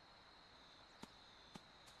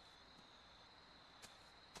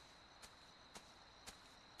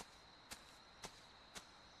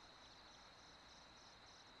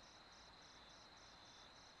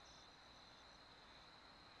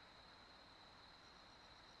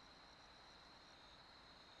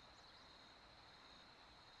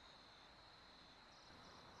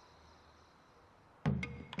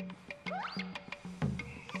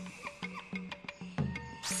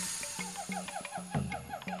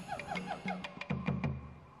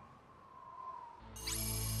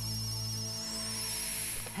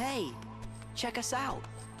 Hey, check us out.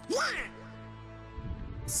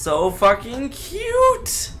 So fucking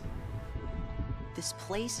cute! This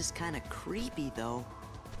place is kind of creepy, though.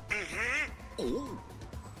 Oh.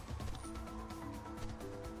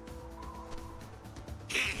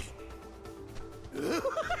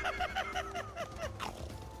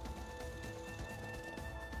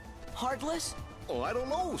 Heartless? Oh, I don't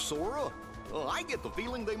know, Sora. I get the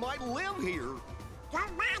feeling they might live here.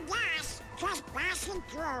 Don't mind us. Trespassing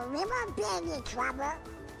through a river being in trouble.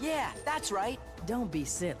 Yeah, that's right. Don't be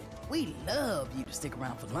silly. We'd love you to stick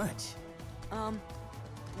around for lunch.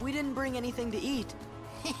 We didn't bring anything to eat.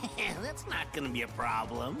 That's not gonna be a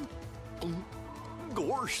problem.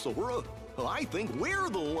 Gosh, Sora. I think we're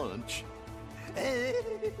the lunch.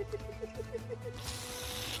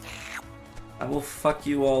 I will fuck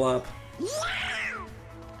you all up.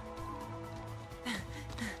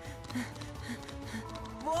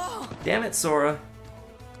 Whoa! Damn it, Sora.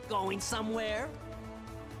 Going somewhere?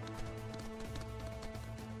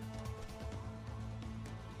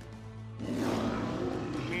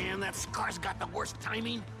 Man, that Scar's got the worst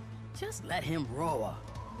timing. Just let him roar.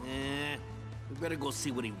 We better go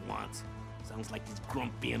see what he wants. Sounds like he's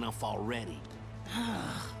grumpy enough already.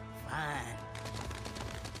 Fine.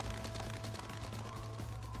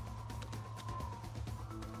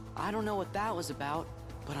 I don't know what that was about,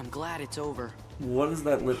 but I'm glad it's over. What is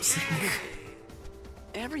that lip sync?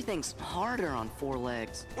 Everything's harder on 4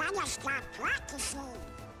 legs. Better start practicing.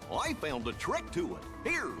 I found a trick to it.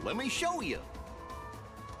 Here, let me show you.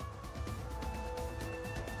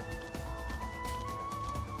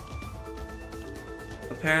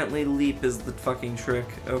 Apparently leap is the fucking trick,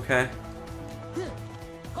 okay.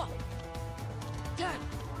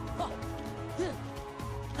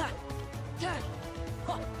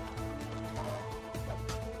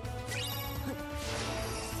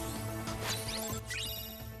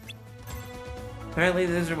 Apparently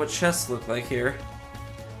these are what chests look like here.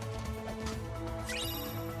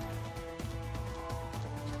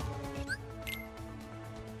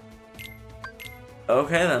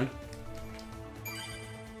 Okay then.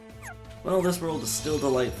 Well, this world is still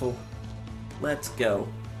delightful. Let's go.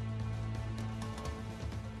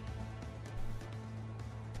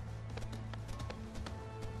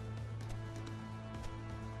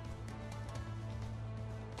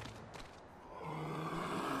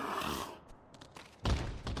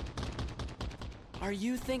 Are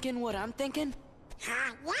you thinking what I'm thinking?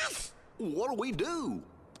 Yes? What'll we do?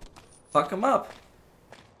 Fuck him up.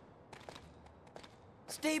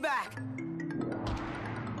 Stay back!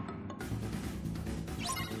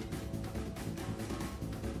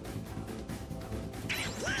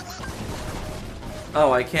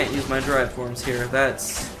 Oh, I can't use my drive forms here.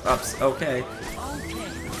 That's ups. Okay.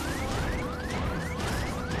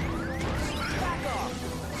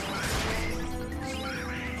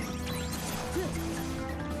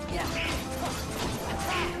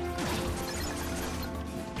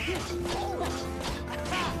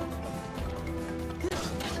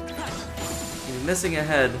 He's missing a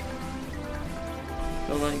head.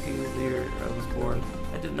 The Lion King was the year I was born.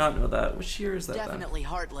 I did not know that. Which year is that Definitely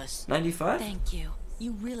heartless. 95? Thank you.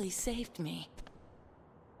 You really saved me.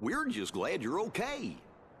 We're just glad you're okay.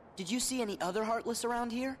 Did you see any other heartless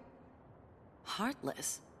around here?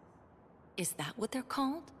 Heartless? Is that what they're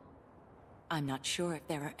called? I'm not sure if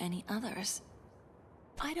there are any others.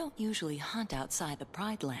 I don't usually hunt outside the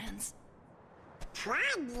Pride Lands.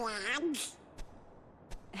 Pride Lands?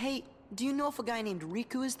 Hey, do you know if a guy named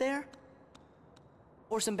Riku is there?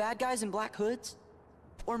 Or some bad guys in black hoods?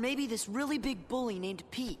 Or maybe this really big bully named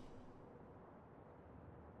Pete?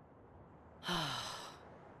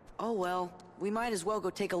 Oh well, we might as well go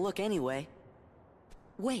take a look anyway.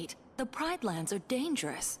 Wait, the Pride Lands are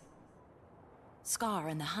dangerous. Scar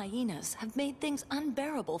and the hyenas have made things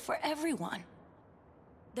unbearable for everyone.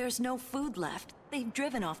 There's no food left. They've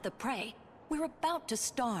driven off the prey. We're about to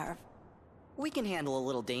starve. We can handle a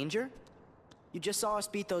little danger. You just saw us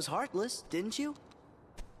beat those Heartless, didn't you?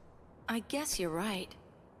 I guess you're right.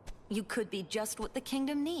 You could be just what the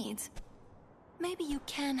kingdom needs. Maybe you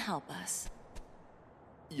can help us.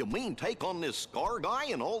 You mean take on this Scar guy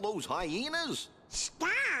and all those hyenas?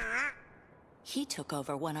 Scar? He took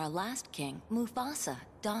over when our last king, Mufasa,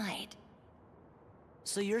 died.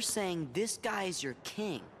 So you're saying this guy's your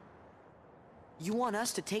king? You want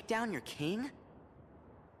us to take down your king?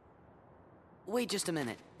 Wait just a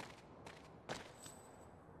minute.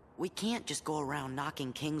 We can't just go around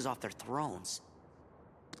knocking kings off their thrones.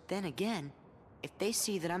 Then again, if they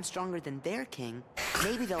see that I'm stronger than their king,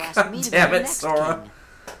 maybe they'll ask me to be the next Sora. king.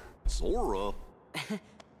 Sora?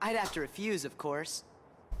 I'd have to refuse, of course.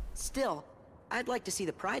 Still, I'd like to see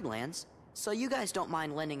the Pride Lands, so you guys don't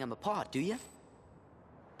mind lending them a paw, do you?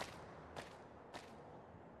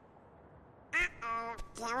 Uh-oh,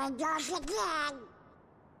 there it goes again.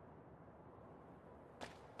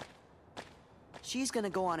 She's gonna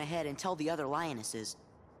go on ahead and tell the other lionesses.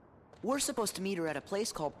 We're supposed to meet her at a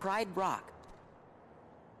place called Pride Rock.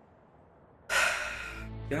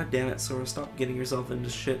 God damn it, Sora, stop getting yourself into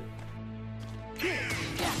shit.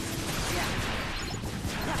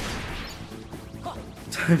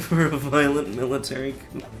 Time for a violent military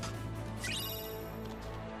coup.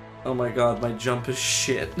 Oh my god, my jump is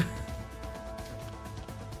shit.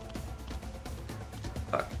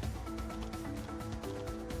 Fuck.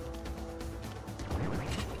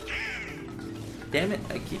 Damn it,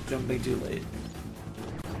 I keep jumping too late.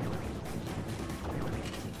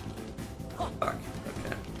 Fuck,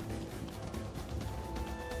 okay.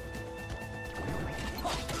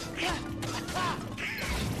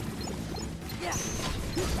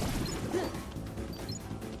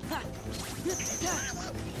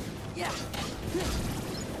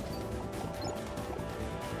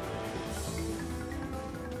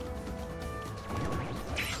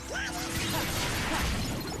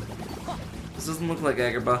 This doesn't look like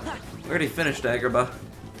Agrabah. We already finished Agrabah.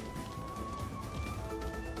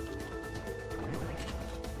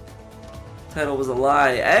 Title was a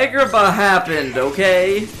lie. Agrabah happened,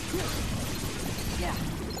 okay?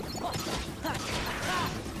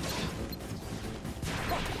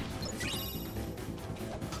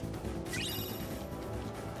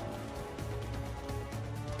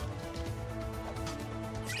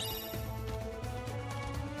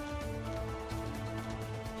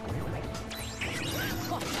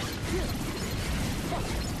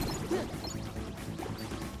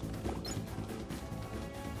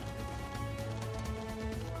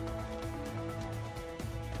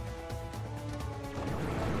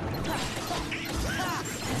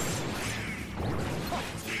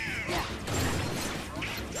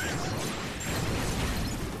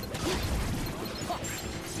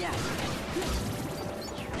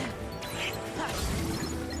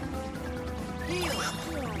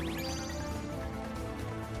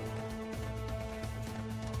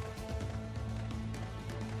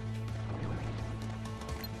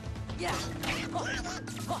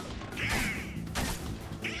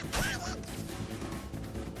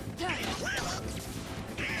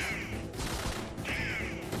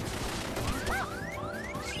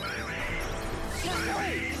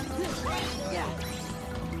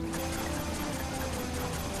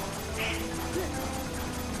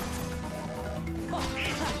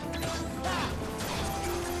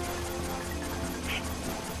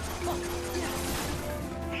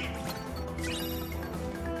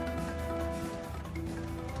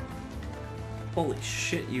 Holy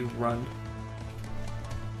shit, you run.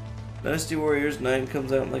 Dynasty Warriors 9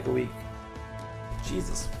 comes out in like a week.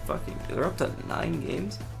 Jesus fucking... They're up to 9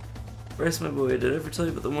 games? Bryce, my boy, did I ever tell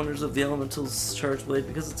you about the wonders of the Elemental's Charge Blade?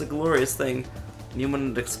 Because it's a glorious thing. And even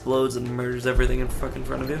when it explodes and murders everything in fucking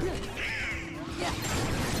front of you.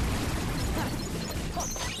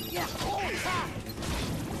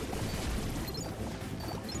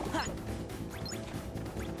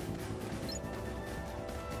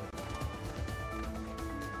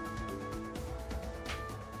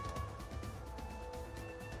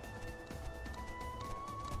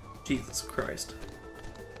 Jesus Christ.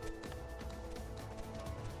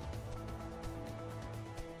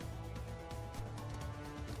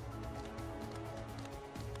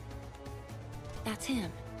 That's him.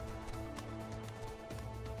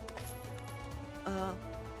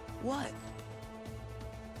 What?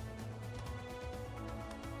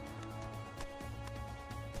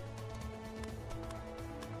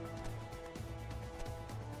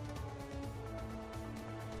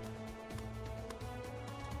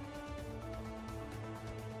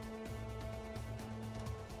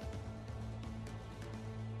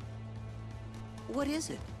 What is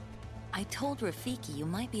it? I told Rafiki you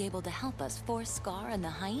might be able to help us force Scar and the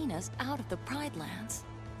hyenas out of the Pride Lands.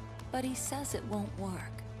 But he says it won't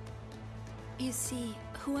work. You see,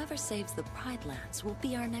 whoever saves the Pride Lands will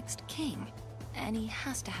be our next king. And he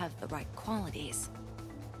has to have the right qualities.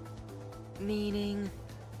 Meaning?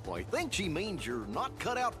 Well, I think she means you're not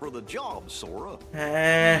cut out for the job, Sora.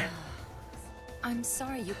 I'm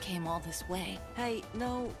sorry you came all this way. Hey,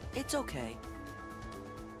 no, it's okay.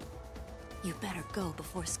 You better go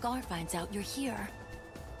before Scar finds out you're here.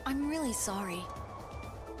 I'm really sorry.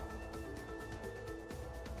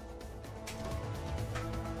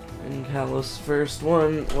 And Kalos first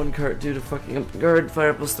one cart due to fucking up the guard,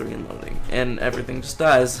 fire +3 and loading. And everything just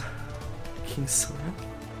dies. King Sora?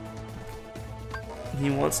 He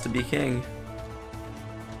wants to be king.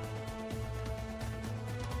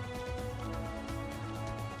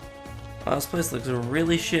 Wow, this place looks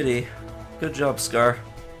really shitty. Good job, Scar.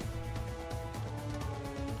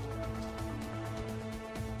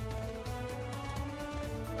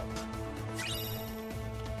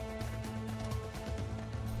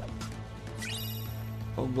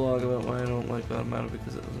 I'll blog about why I don't like Automata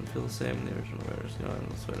because it doesn't feel the same in the original writers. You know,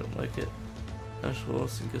 that's why I don't like it. Actually,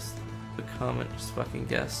 listen, just the comment, just fucking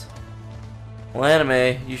guess. Well,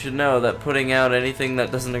 anime, you should know that putting out anything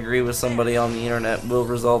that doesn't agree with somebody on the internet will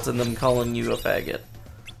result in them calling you a faggot.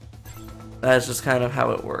 That's just kind of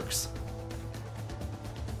how it works.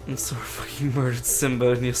 And Sora fucking murdered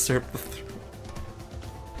Simba and usurped the throne.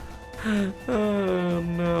 Oh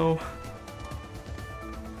no.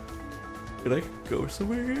 Can I go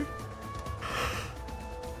somewhere here?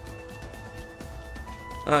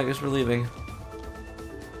 Oh, I guess we're leaving.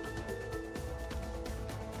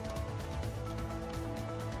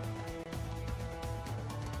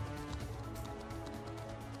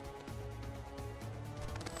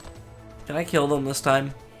 Can I kill them this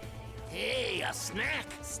time? Hey, a snack?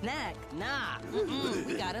 Snack? Nah.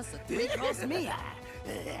 We got us a 3-course meal.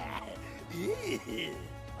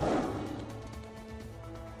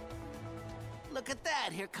 Look at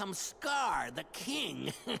that, here comes Scar, the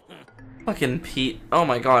king. Fucking Pete. Oh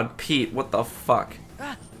my god, Pete, what the fuck?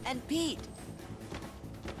 Ah, and Pete.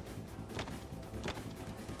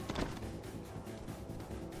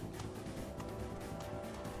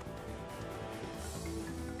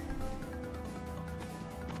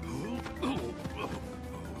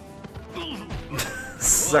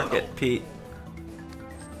 Suck it, Pete.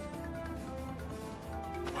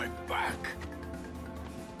 My back.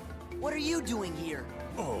 What are you doing here?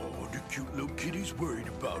 Oh, the cute little kitty's worried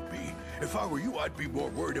about me. If I were you, I'd be more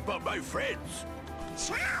worried about my friends.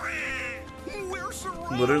 We're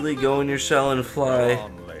surrounded. Literally go in your shell and fly.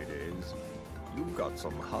 Come on, ladies. You've got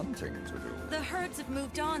some hunting to do. The herds have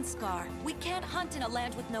moved on, Scar. We can't hunt in a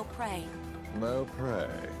land with no prey. No prey.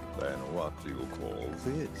 Then what do you call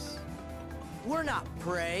this? We're not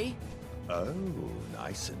prey. Oh,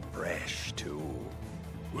 nice and fresh, too.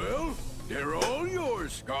 Well, they're all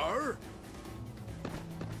yours, Scar.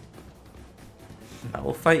 I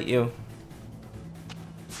will fight you.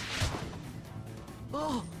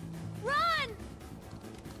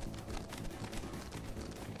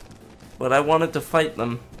 but I wanted to fight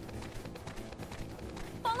them.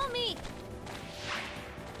 Follow me.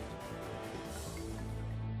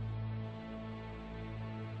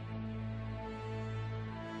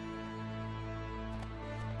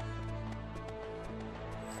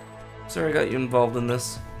 Sorry I got you involved in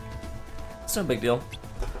this. It's no big deal.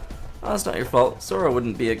 Oh, it's not your fault. Sora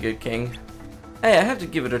wouldn't be a good king. Hey, I had to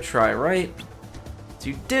give it a try, right? So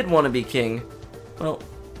you did want to be king. Well,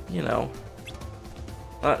 you know.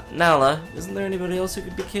 Nala, isn't there anybody else who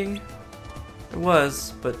could be king? There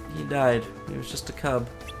was, but he died. He was just a cub.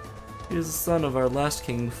 He was the son of our last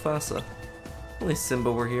king, Mufasa. Only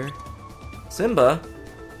Simba were here. Simba?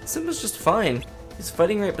 Simba's just fine. He's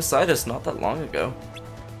fighting right beside us not that long ago.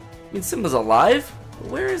 You mean Simba's alive?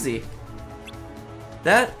 Where is he?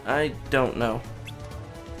 That, I don't know.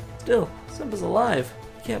 Still, Simba's alive.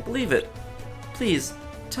 I can't believe it. Please,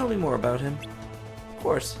 tell me more about him. Of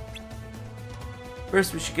course.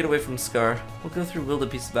 First, we should get away from Scar. We'll go through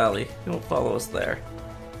Wildebeest Valley. He won't follow us there.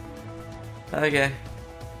 Okay.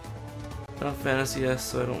 Not fantasy, yes,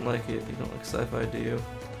 so I don't like it. You don't like sci-fi, do you?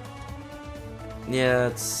 Yeah,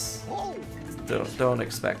 it's... Don't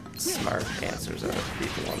expect smart answers out of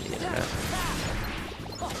people on the internet.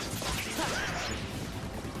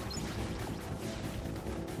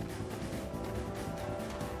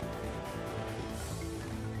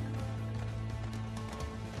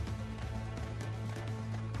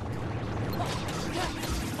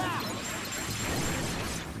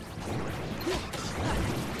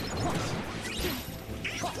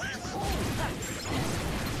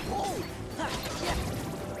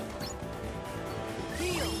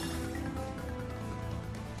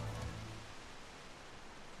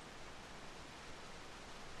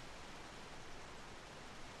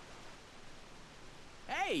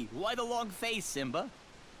 Hey, why the long face, Simba?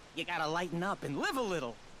 You gotta lighten up and live a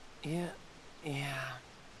little. Yeah.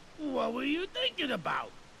 What were you thinking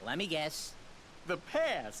about? Let me guess. The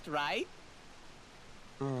past, right?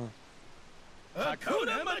 Hakuna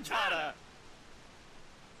Matata!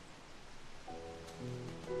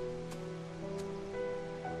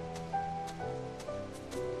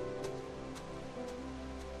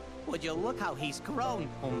 Would you look how he's grown,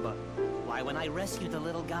 Pumbaa? Why, when I rescued the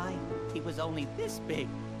little guy, he was only this big.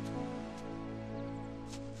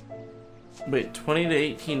 Wait, 20 to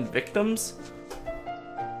 18 victims?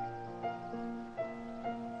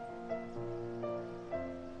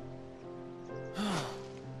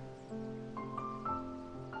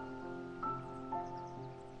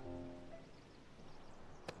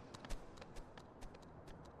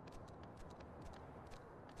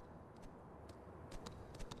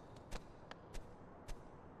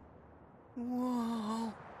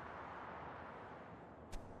 Whoa.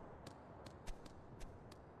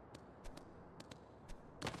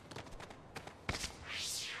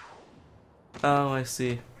 Oh, I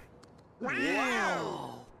see.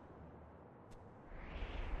 Wow.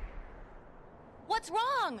 What's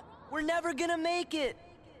wrong? We're never gonna make it.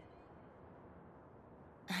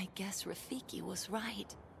 I guess Rafiki was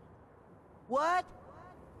right. What?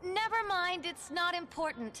 Never mind, it's not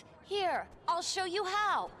important. Here, I'll show you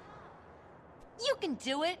how. You can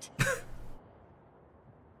do it.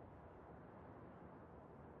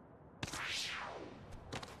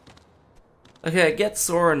 Okay, I get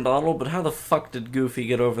Sora and Donald, but how the fuck did Goofy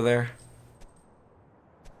get over there?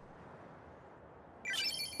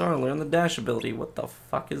 Sora, learn the dash ability. What the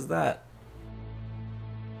fuck is that?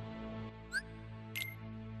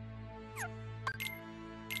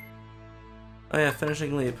 Oh yeah,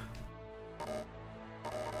 finishing leap.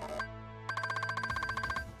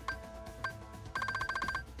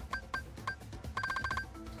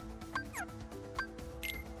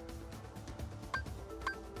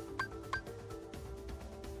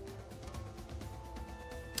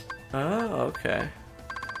 Oh, okay.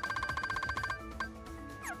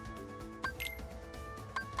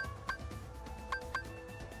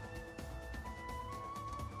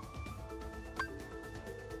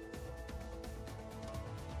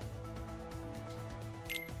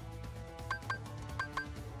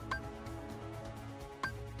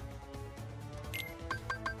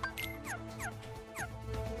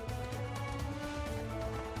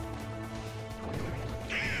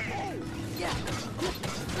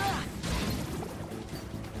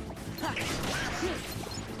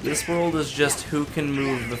 This world is just who can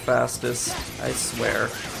move the fastest, I swear.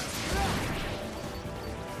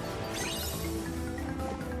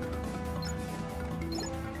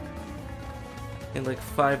 And like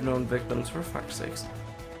 5 known victims, for fuck's sakes.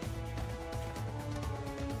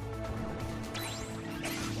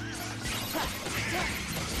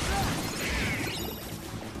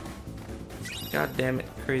 God damn it,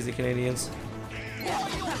 crazy Canadians.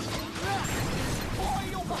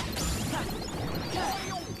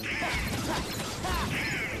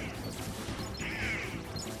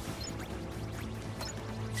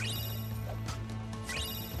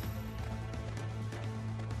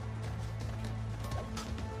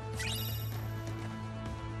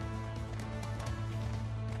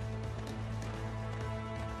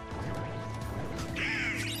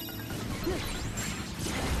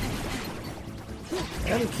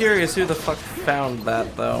 I'm curious who the fuck found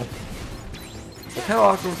that, though. Like, how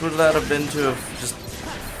awkward would that have been to have just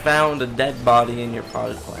found a dead body in your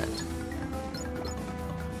potted plant?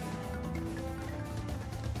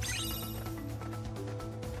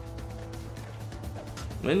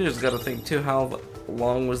 Then you just gotta think, too, how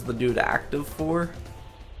long was the dude active for?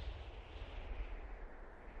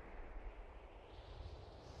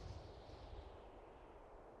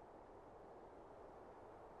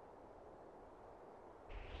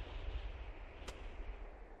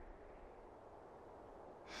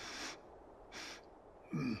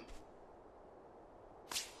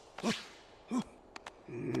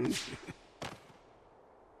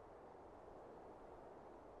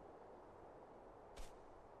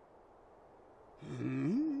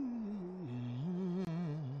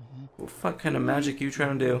 What fuck kind of magic you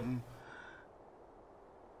trying to do?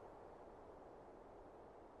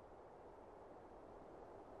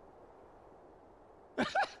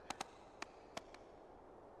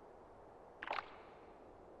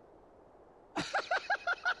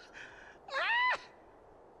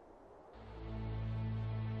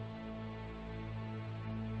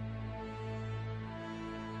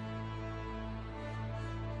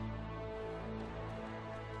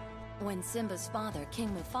 When Simba's father, King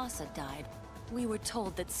Mufasa, died, we were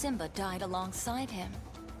told that Simba died alongside him.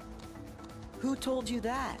 Who told you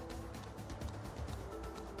that?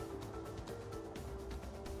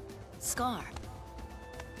 Scar.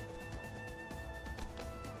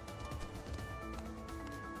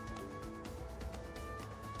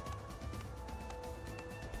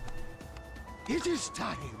 It is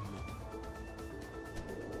time.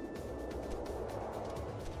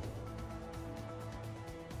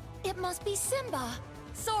 It must be Simba!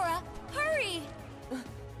 Sora, hurry!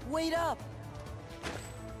 Wait up!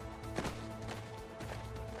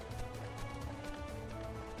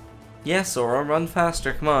 Yeah, Sora, run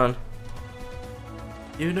faster, come on.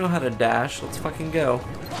 You know how to dash, let's fucking go.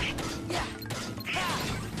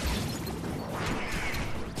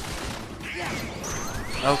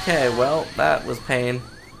 Okay, well, that was pain.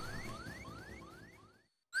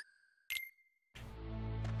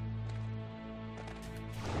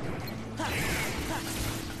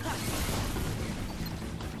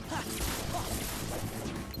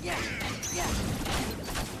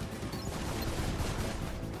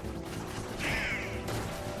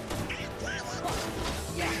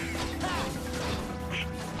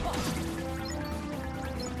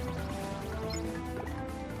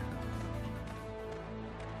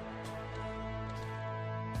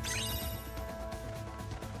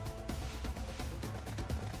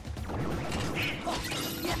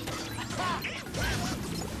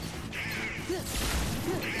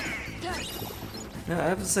 Yeah, I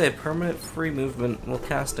have to say, permanent free movement while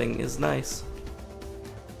casting is nice.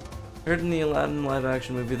 Heard in the Aladdin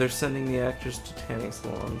live-action movie, they're sending the actors to tanning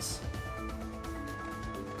salons.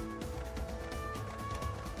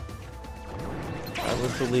 I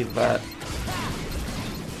would believe that.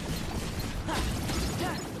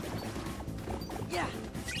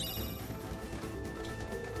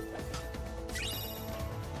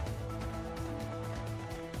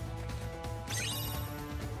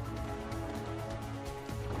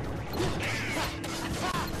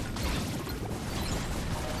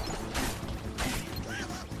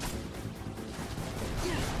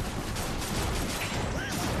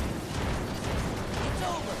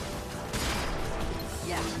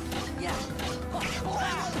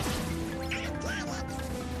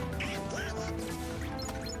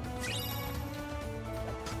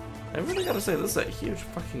 I really gotta say, this is a huge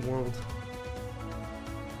fucking world.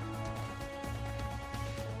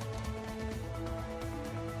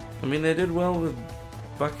 I mean, they did well with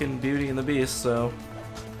fucking Beauty and the Beast, so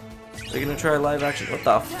they're gonna try live action. What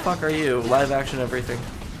the fuck are you? Live action everything.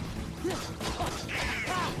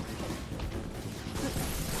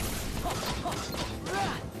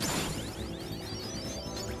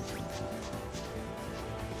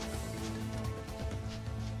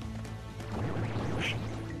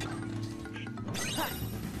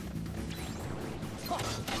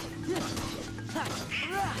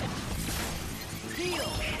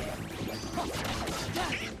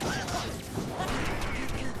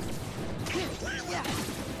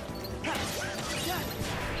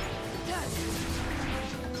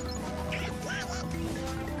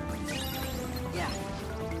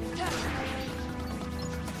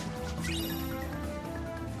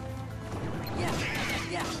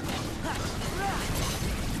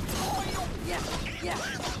 Yeah, yeah.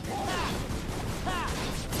 Ah! Ah!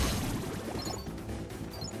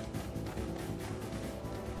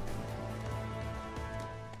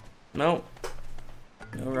 No.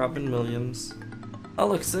 No Robin Williams. Oh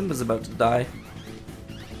look, Simba's about to die.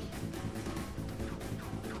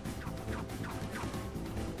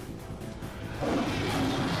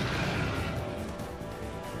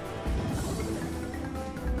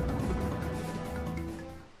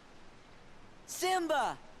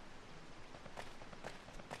 Simba!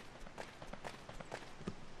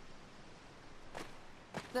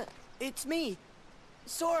 It's me,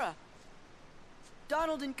 Sora.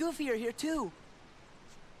 Donald and Goofy are here too.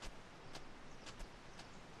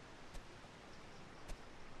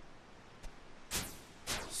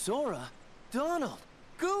 Sora? Donald?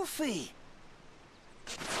 Goofy!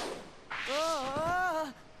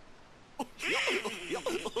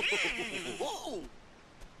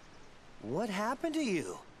 What happened to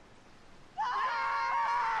you?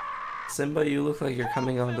 Simba, you look like you're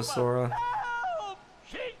coming on to Sora.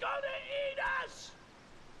 She's gonna eat us!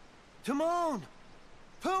 Timon!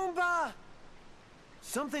 Pumbaa!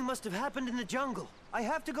 Something must have happened in the jungle. I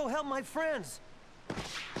have to go help my friends.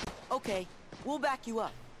 Okay, we'll back you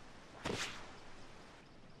up.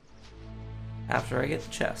 After I get the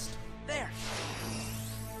chest. There!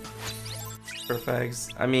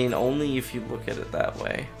 Fags. I mean, only if you look at it that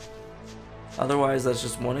way. Otherwise, that's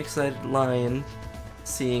just one excited lion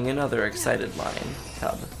seeing another excited lion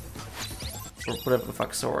cub. Or whatever the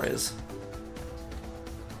fuck Sora is.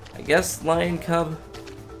 I guess lion cub?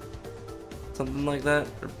 Something like that?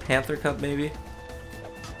 Or panther cub, maybe?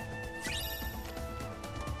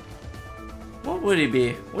 What would he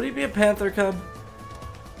be? Would he be a panther cub?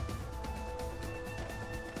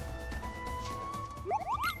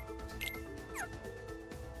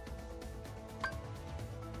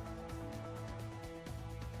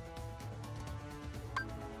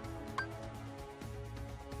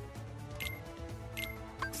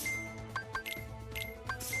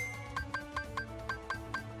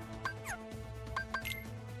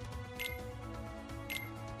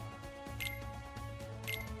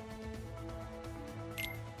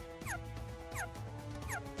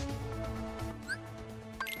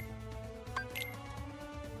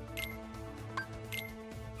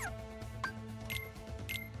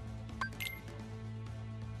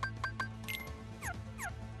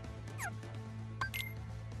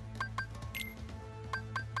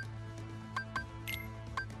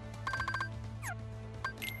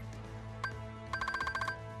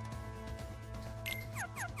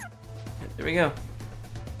 There we go.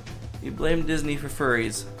 You blame Disney for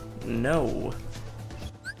furries. No.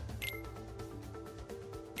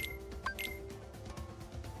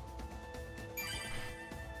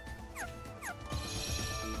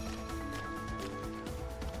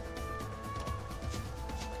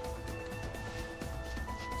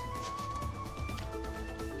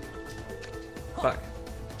 Fuck.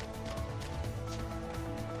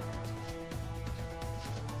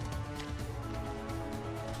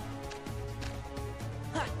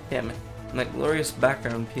 Damn it. That glorious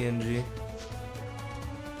background PNG.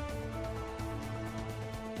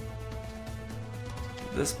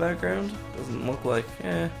 This background doesn't look like,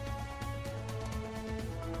 maybe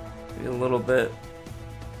a little bit.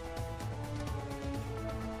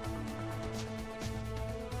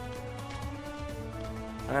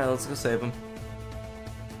 Alright, let's go save him.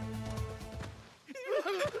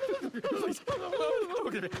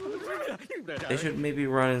 They should maybe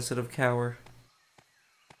run instead of cower.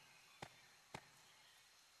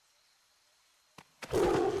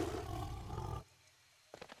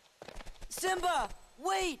 Simba,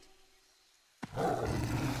 wait!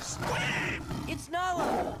 It's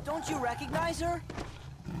Nala! Don't you recognize her?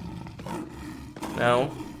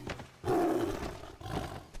 No.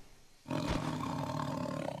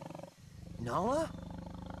 Nala?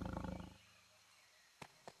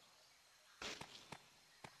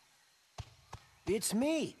 It's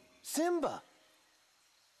me, Simba.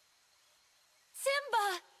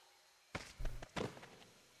 Simba!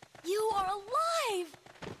 You are alive!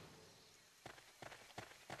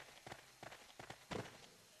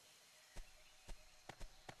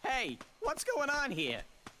 Hey, what's going on here?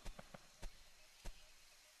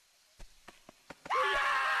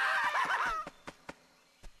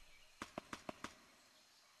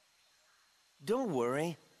 Don't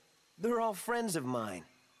worry. They're all friends of mine.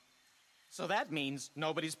 So that means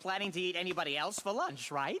nobody's planning to eat anybody else for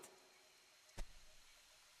lunch, right?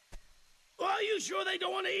 Are you sure they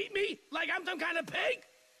don't want to eat me? Like I'm some kind of pig?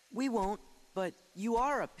 We won't, but you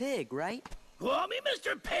are a pig, right? Call me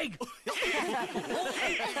Mr. Pig!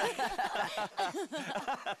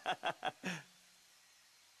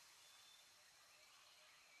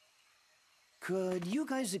 Could you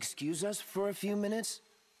guys excuse us for a few minutes?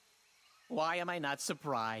 Why am I not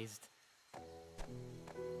surprised?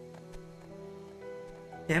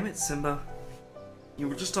 Damn it, Simba. You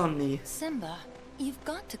were just on me. Simba, you've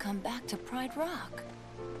got to come back to Pride Rock.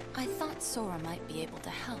 I thought Sora might be able to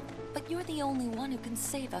help, but you're the only one who can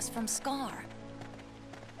save us from Scar.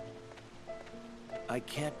 I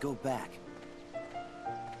can't go back.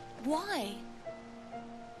 Why?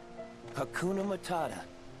 Hakuna Matata.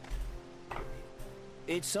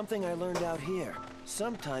 It's something I learned out here.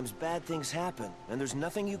 Sometimes bad things happen, and there's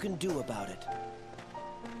nothing you can do about it.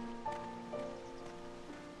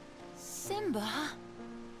 Simba?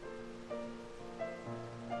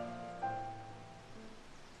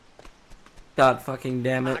 God fucking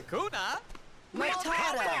damn it. Hakuna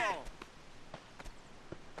Matata!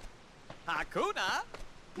 Hakuna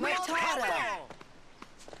Matata!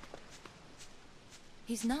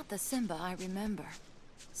 He's not the Simba I remember.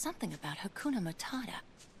 Something about Hakuna Matata.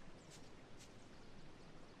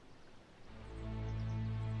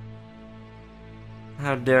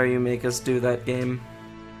 How dare you make us do that game?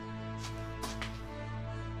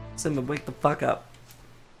 Simba, wake the fuck up.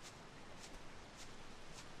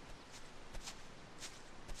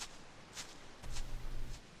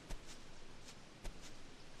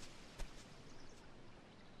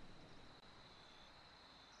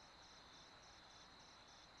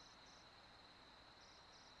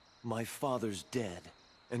 My father's dead,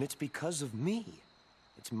 and it's because of me.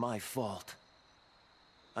 It's my fault.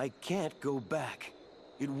 I can't go back.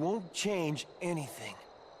 It won't change anything.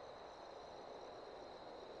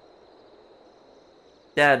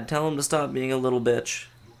 Dad, tell him to stop being a little bitch.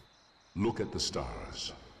 Look at the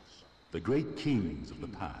stars. The great kings of the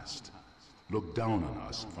past look down on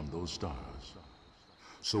us from those stars.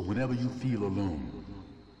 So whenever you feel alone,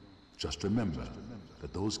 just remember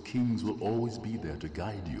that those kings will always be there to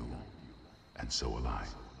guide you, and so will I.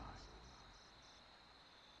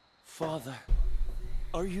 Father,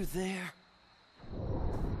 are you there?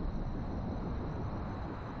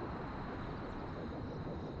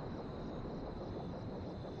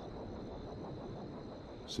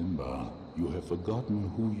 Simba, you have forgotten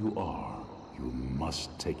who you are. You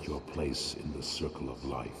must take your place in the circle of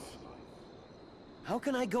life. How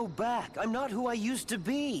can I go back? I'm not who I used to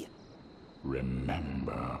be.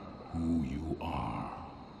 Remember who you are.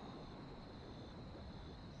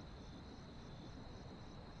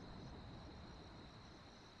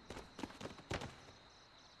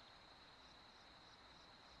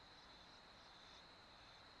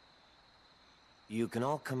 You can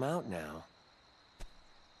all come out now.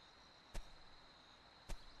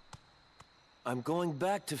 I'm going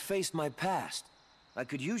back to face my past. I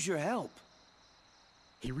could use your help.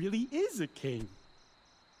 He really is a king.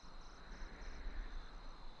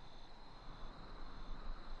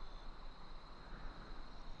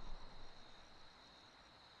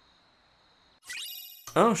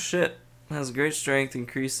 Oh shit. Has great strength,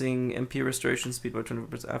 increasing MP restoration speed by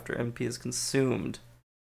 20% after MP is consumed.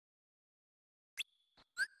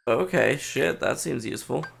 Okay, shit, that seems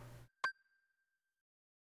useful.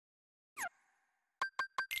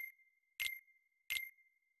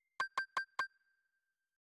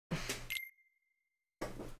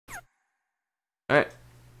 Alright.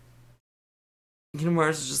 Kingdom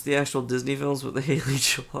Hearts is just the actual Disney films with the Haley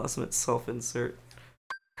Joel Osment self-insert.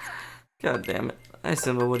 God damn it. Hi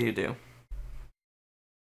Simba, what do you do?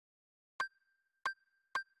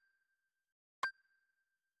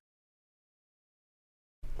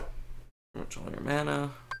 Control your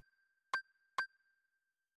mana.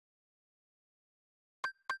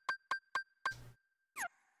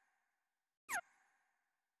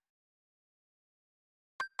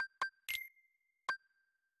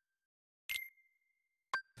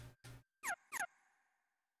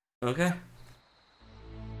 Okay.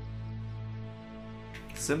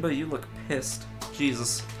 Simba, you look pissed.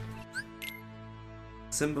 Jesus.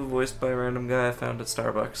 Simba voiced by a random guy I found at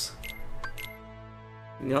Starbucks.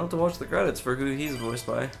 You'll have to watch the credits for who he's voiced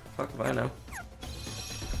by. Fuck if I know.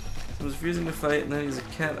 Simba's refusing to fight, and then he's a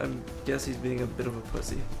cat. I guess he's being a bit of a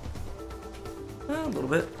pussy. A little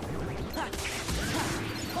bit.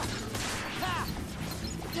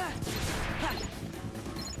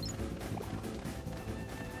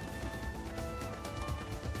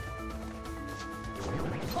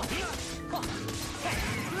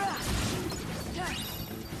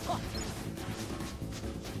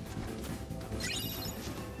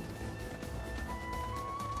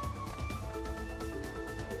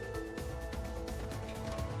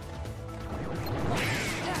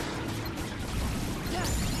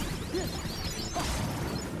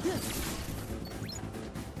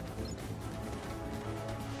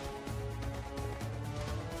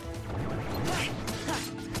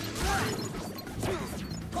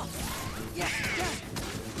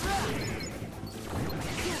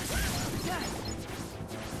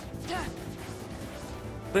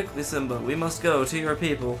 Quickly, Simba, we must go to your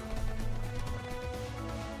people.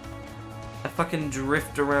 I fucking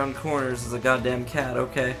drift around corners as a goddamn cat,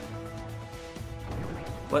 okay.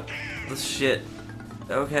 What the shit?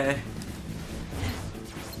 Okay.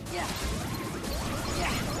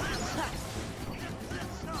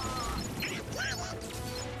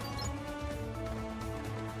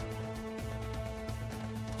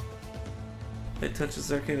 It touches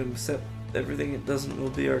our kingdom, except everything it doesn't will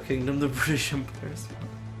be our kingdom, the British Empire's.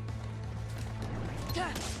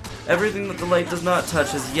 Everything that the light does not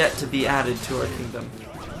touch is yet to be added to our kingdom.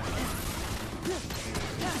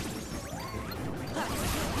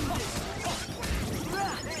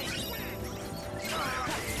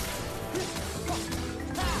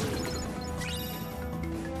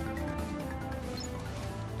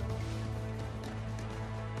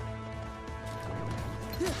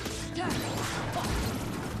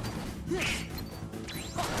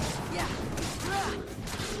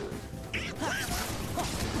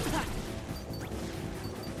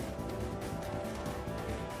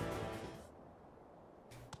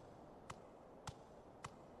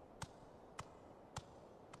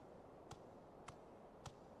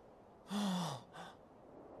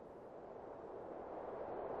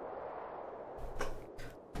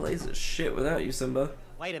 Plays as shit without you, Simba.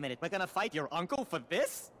 Wait a minute, we're gonna fight your uncle for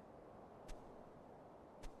this?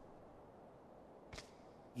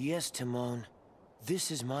 Yes, Timon. This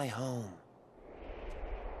is my home.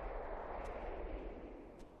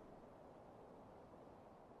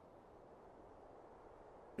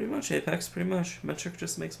 Pretty much, Apex, pretty much. Metric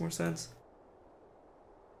just makes more sense.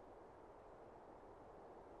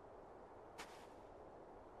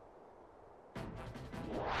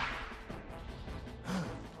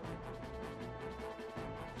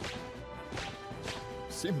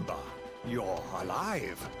 Simba, you're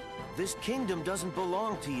alive. This kingdom doesn't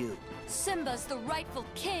belong to you. Simba's the rightful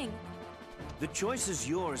king. The choice is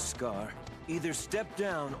yours, Scar. Either step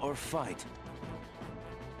down or fight.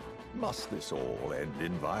 Must this all end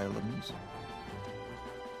in violence?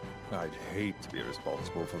 I'd hate to be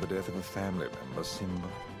responsible for the death of a family member, Simba.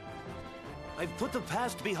 I've put the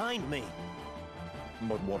past behind me.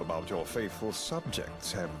 But what about your faithful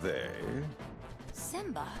subjects? Have they?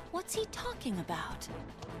 Simba, what's he talking about?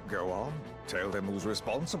 Go on. Tell them who's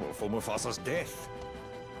responsible for Mufasa's death.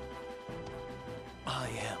 I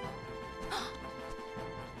am.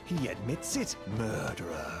 He admits it,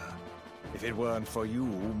 murderer. If it weren't for you,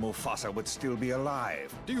 Mufasa would still be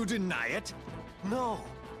alive. Do you deny it? No,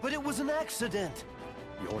 but it was an accident.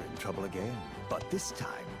 You're in trouble again. But this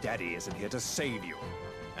time, Daddy isn't here to save you.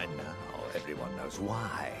 And now everyone knows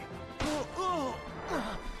why.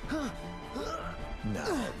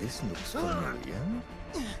 Now, this looks familiar.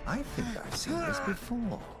 I think I've seen this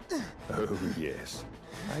before. Oh, yes.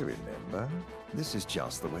 I remember. This is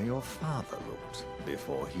just the way your father looked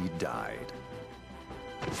before he died.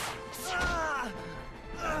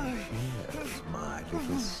 Here's my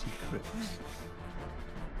little secret.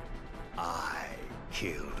 I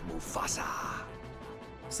killed Mufasa.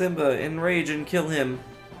 Simba, enrage and kill him.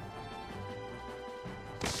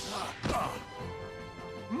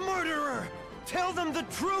 Murderer! Tell them the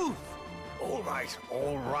truth! All right,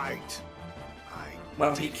 all right.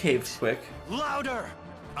 Wow, he caved quick. Louder!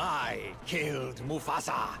 I killed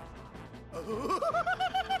Mufasa.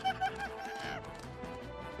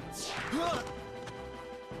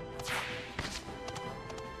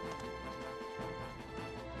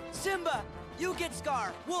 Simba, you get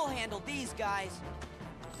Scar. We'll handle these guys.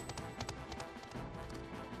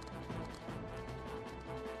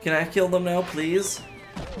 Can I kill them now, please?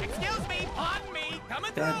 Excuse me, pardon me,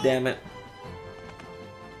 coming through. God damn it.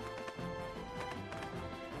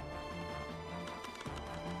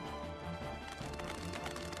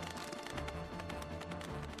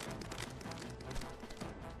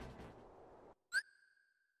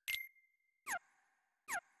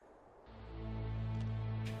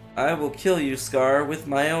 I will kill you, Scar, with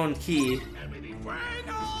my own key.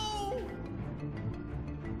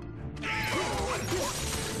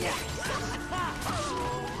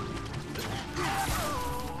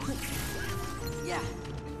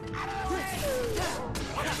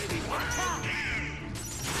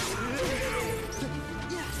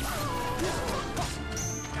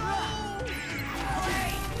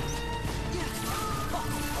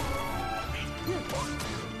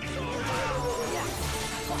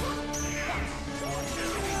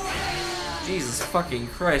 Jesus fucking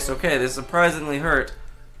Christ. Okay, this surprisingly hurt.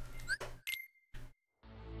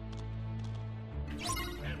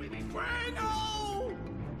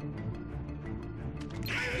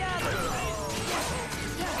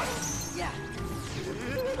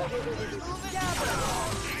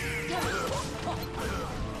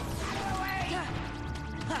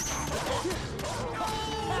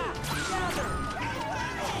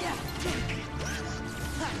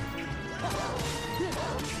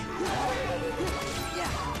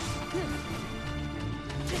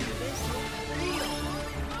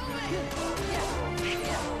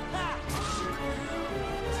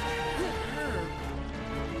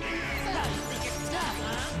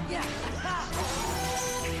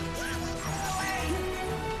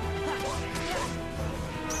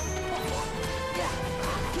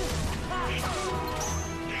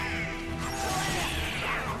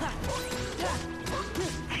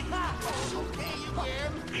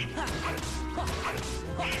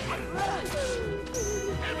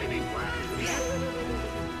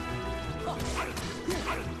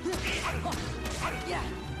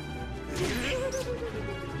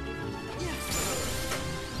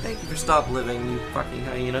 Thank you for stop living, you fucking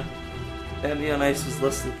hyena. Andy on ice was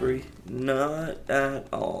less slippery. Not at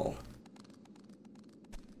all.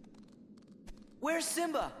 Where's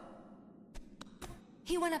Simba?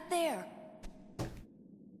 He went up there.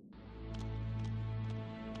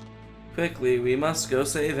 Quickly, we must go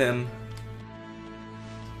save him.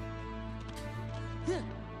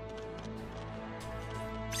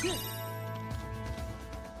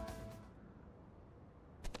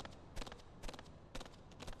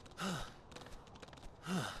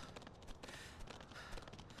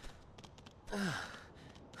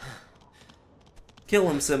 Kill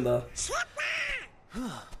him, Simba.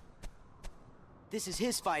 This is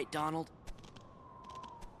his fight, Donald.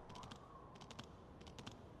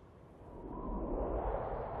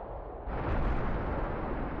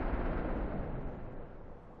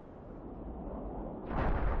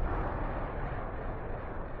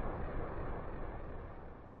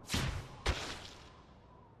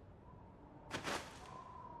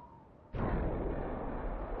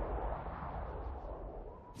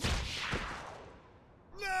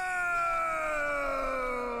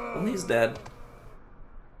 Well, he's dead.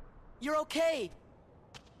 You're okay.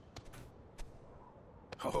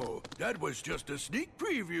 Oh, that was just a sneak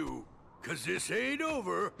preview. 'Cause this ain't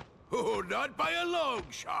over. Oh, not by a long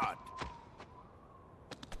shot.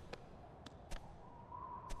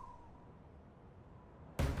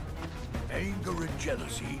 Anger and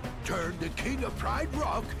jealousy turned the king of Pride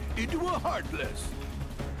Rock into a Heartless.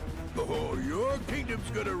 Oh, your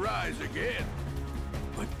kingdom's gonna rise again.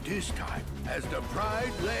 But this time as the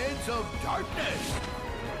Pride Lands of Darkness.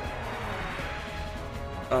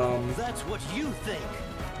 That's what you think.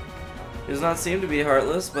 He does not seem to be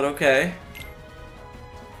heartless, but okay.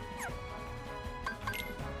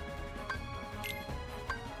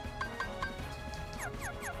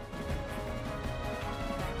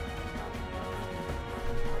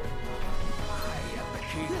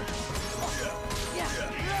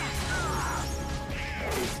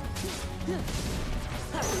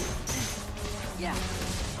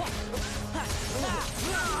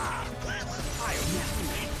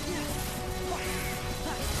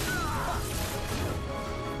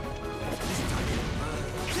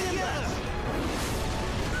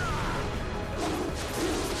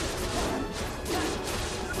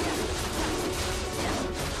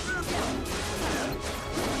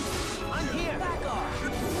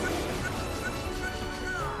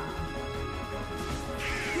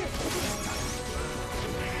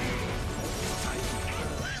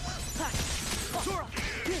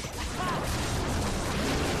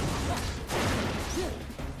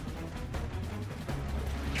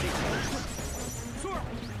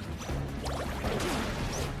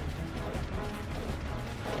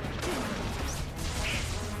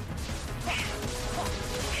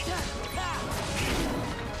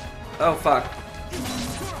 Oh fuck.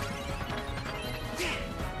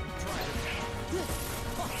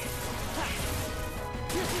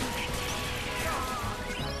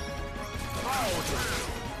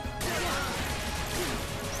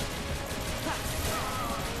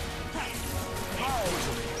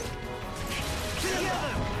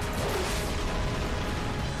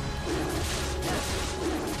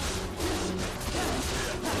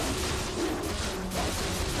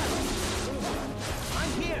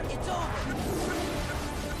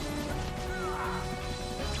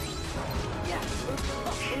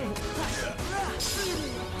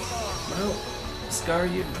 Well, Scar,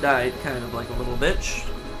 you died kind of like a little bitch.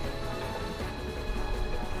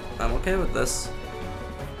 I'm okay with this.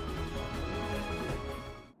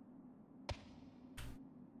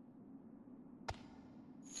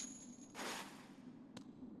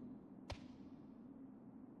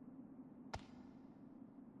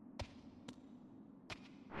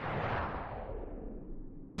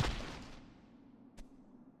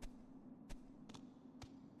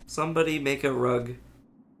 Somebody make a rug.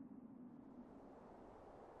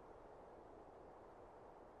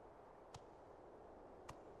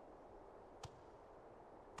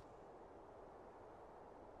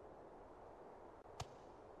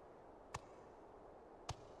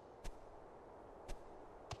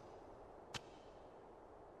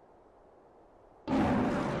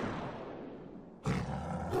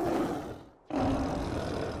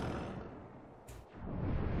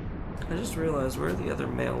 I just realized, where are the other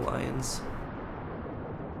male lions?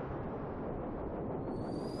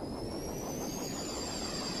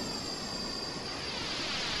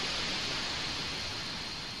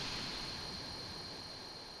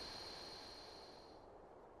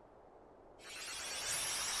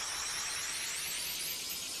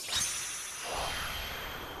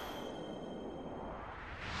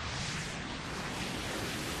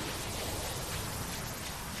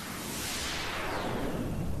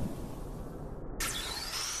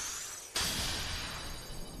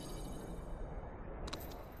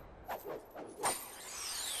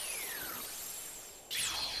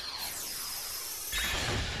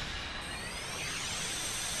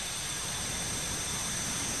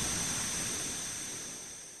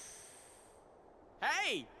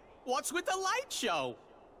 Hey, what's with the light show?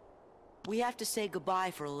 We have to say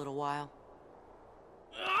goodbye for a little while.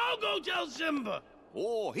 I'll go tell Simba.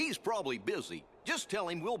 Oh, he's probably busy. Just tell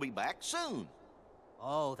him we'll be back soon.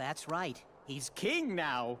 Oh, that's right. He's king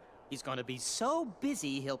now. He's gonna be so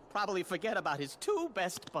busy, he'll probably forget about his two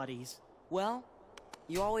best buddies. Well,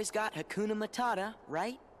 you always got Hakuna Matata,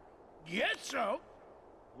 right? Guess so.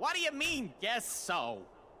 What do you mean, guess so?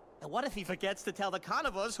 And what if he forgets to tell the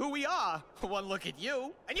carnivores who we are? One look at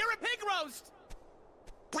you, and you're a pig roast!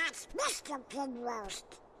 That's Mr. Pig Roast.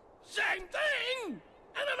 Same thing!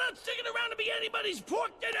 And I'm not sticking around to be anybody's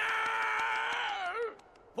pork dinner!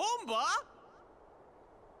 Pumbaa?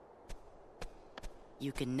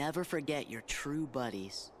 You can never forget your true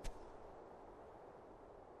buddies.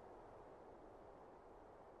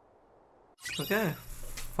 Okay.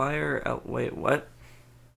 Fire out. Wait, what?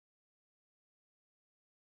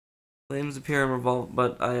 Flames appear and revolve,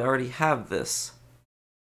 but I already have this.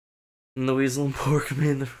 And the weasel and pork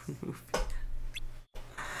made the movie.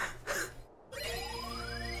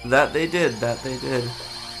 That they did, that they did.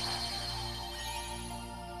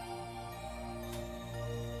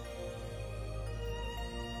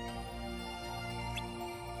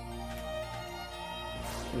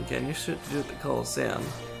 Okay, I should do it at the Coliseum,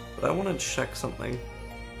 but I want to check something.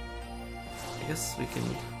 I guess we can...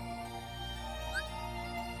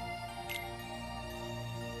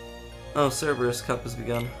 Oh, Cerberus Cup has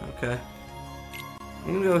begun. Okay.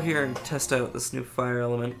 I'm gonna go here and test out this new fire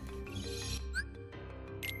element.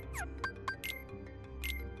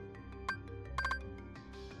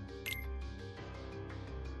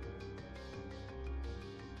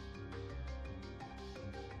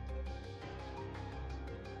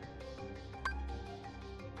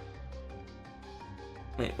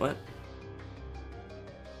 Wait, what?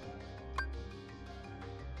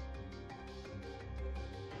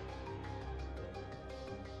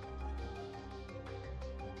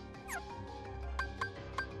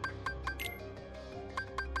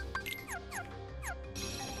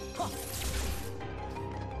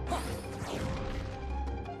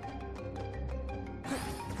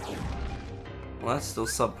 Well, that's still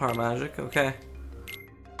subpar magic, okay.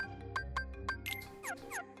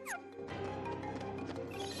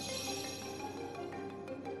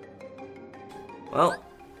 Well.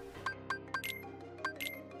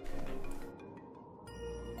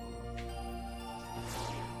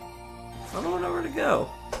 I don't know where to go.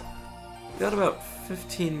 We got about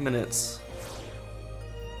 15 minutes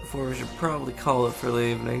before we should probably call it for the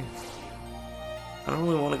evening. I don't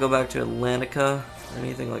really want to go back to Atlantica or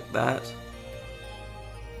anything like that.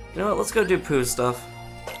 You know what, let's go do Pooh stuff.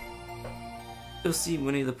 Go see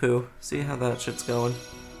Winnie the Pooh, see how that shit's going.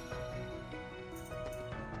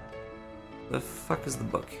 The fuck is the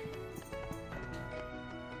book?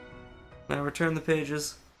 Now return the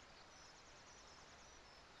pages.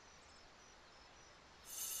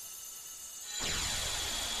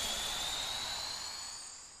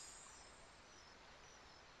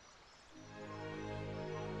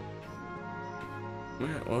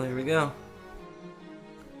 Alright, well, here we go.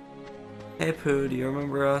 Hey Pooh, do you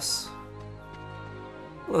remember us?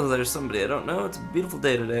 Well, there's somebody I don't know. It's a beautiful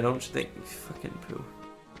day today, don't you think? Fucking Pooh.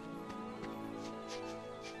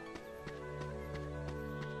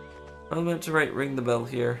 I meant to write ring the bell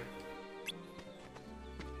here.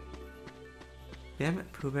 Damn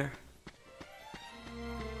it, Pooh Bear.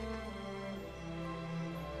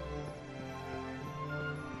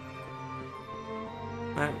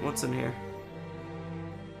 Alright, what's in here?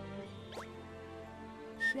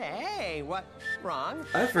 Say, what's wrong?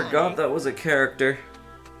 I forgot that was a character.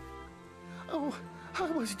 Oh, I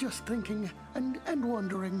was just thinking and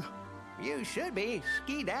wondering. You should be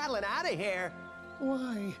skedaddling out of here.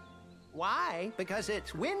 Why? Why? Because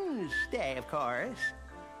it's Wednesday, of course.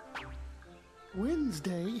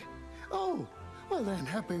 Wednesday? Oh, well then,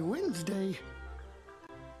 happy Wednesday.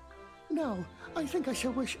 Now, I think I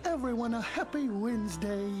shall wish everyone a happy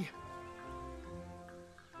Wednesday.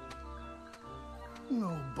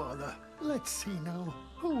 No bother. Let's see now.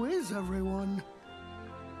 Who is everyone?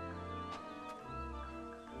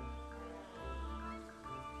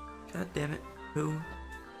 God damn it. Who?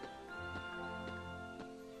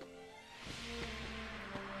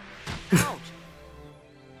 Ouch!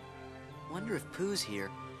 Wonder if Pooh's here.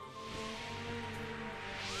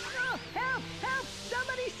 Oh, help! Help!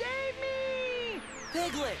 Somebody save me!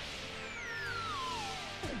 Piglet!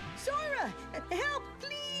 Sora! Help,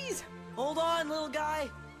 please! Hold on, little guy!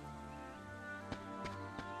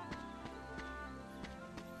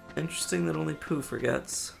 Interesting that only Pooh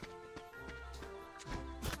forgets.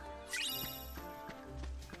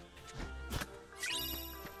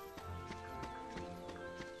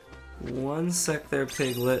 One sec there,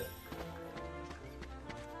 Piglet.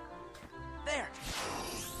 There!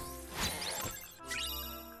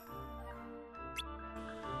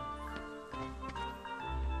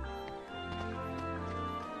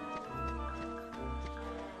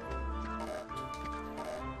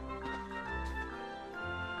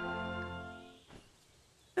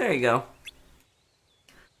 There you go.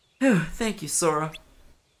 Whew, thank you, Sora.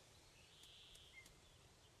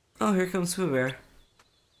 Oh, here comes Pooh Bear.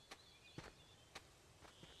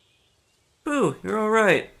 Pooh, you're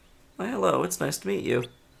alright. Why, hello, it's nice to meet you.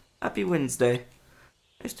 Happy Wednesday.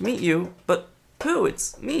 Nice to meet you, but Pooh,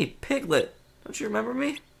 it's me, Piglet. Don't you remember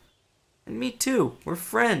me? And me too, we're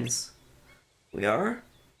friends. We are?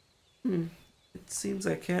 It seems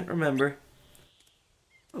I can't remember.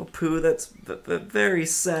 Oh, Pooh, that's very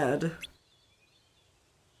sad.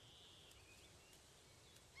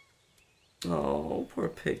 Oh, poor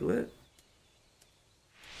Piglet.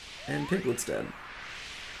 And Piglet's dead.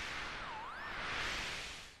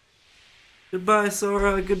 Goodbye,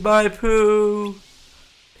 Sora. Goodbye, Pooh.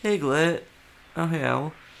 Piglet. Oh, yeah.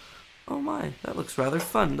 Oh my, that looks rather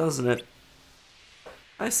fun, doesn't it?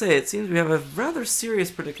 I say, it seems we have a rather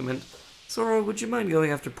serious predicament. Sora, would you mind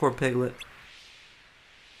going after poor Piglet?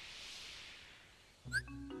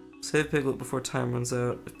 Save Piglet before time runs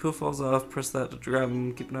out. If Pooh falls off, press that to grab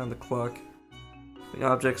him, keep an eye on the clock. The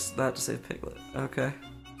objects, that to save Piglet. Okay.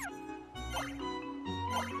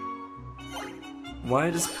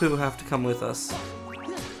 Why does Pooh have to come with us?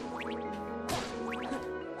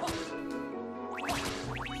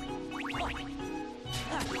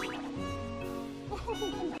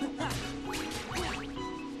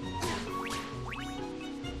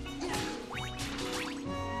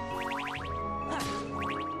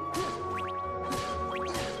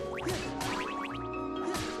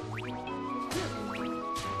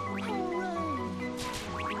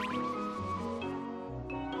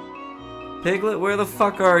 Piglet, where the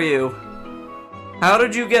fuck are you? How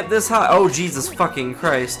did you get this high? Oh, Jesus fucking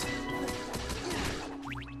Christ.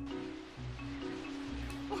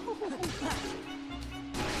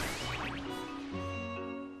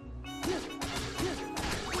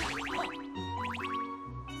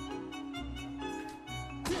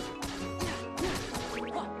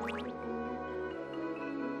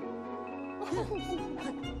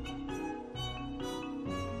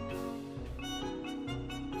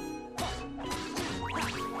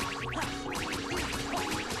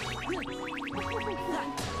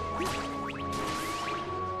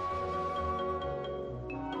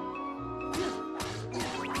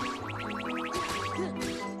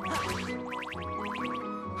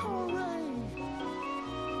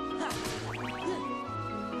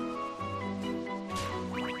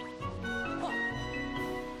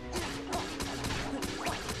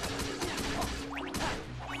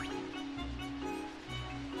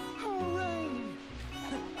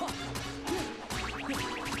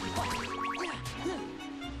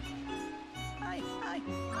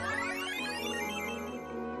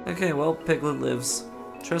 Okay, well, Piglet lives.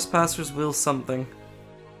 Trespassers will something.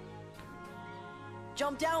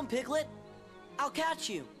 Jump down, Piglet! I'll catch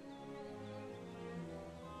you!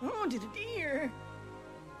 Oh, dear!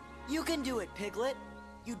 You can do it, Piglet!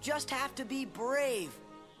 You just have to be brave!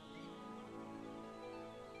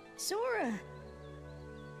 Sora!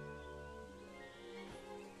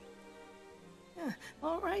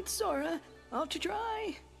 All right, Sora. I'll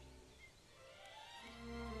try.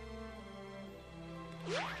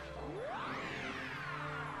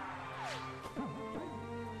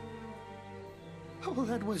 Oh,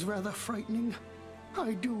 that was rather frightening.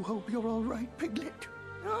 I do hope you're all right, Piglet.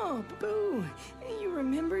 Oh, Boo, you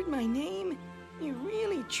remembered my name? You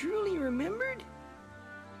really, truly remembered?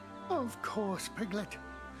 Of course, Piglet.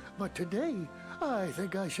 But today, I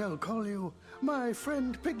think I shall call you my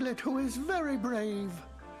friend Piglet, who is very brave.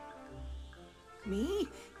 Me?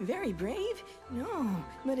 Very brave? No,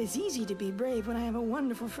 but it's easy to be brave when I have a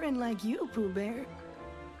wonderful friend like you, Pooh Bear.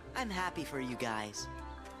 I'm happy for you guys.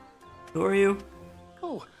 Who are you?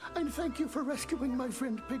 Oh, and thank you for rescuing my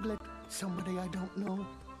friend Piglet, somebody I don't know.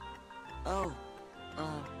 Oh,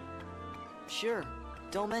 sure.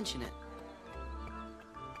 Don't mention it.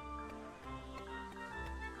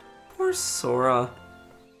 Poor Sora.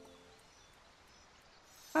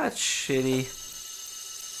 That's shitty.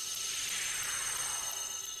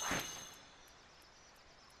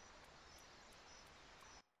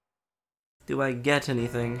 Do I get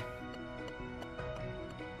anything?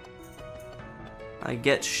 I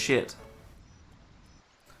get shit.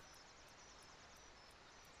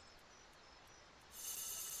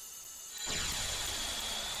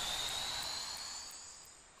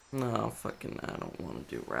 No, fucking, I don't want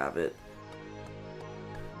to do rabbit.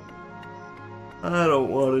 I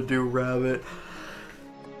don't want to do rabbit.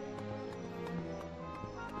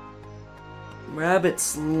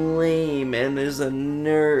 Rabbit's lame and is a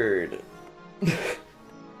nerd.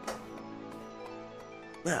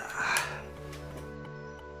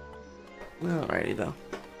 Alrighty though.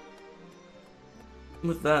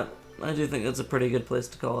 With that, I do think that's a pretty good place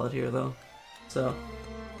to call it here though. So,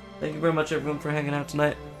 thank you very much everyone for hanging out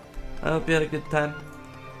tonight. I hope you had a good time.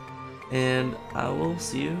 And I will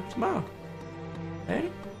see you tomorrow.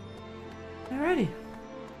 Alrighty? Alrighty.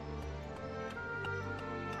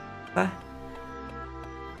 Bye.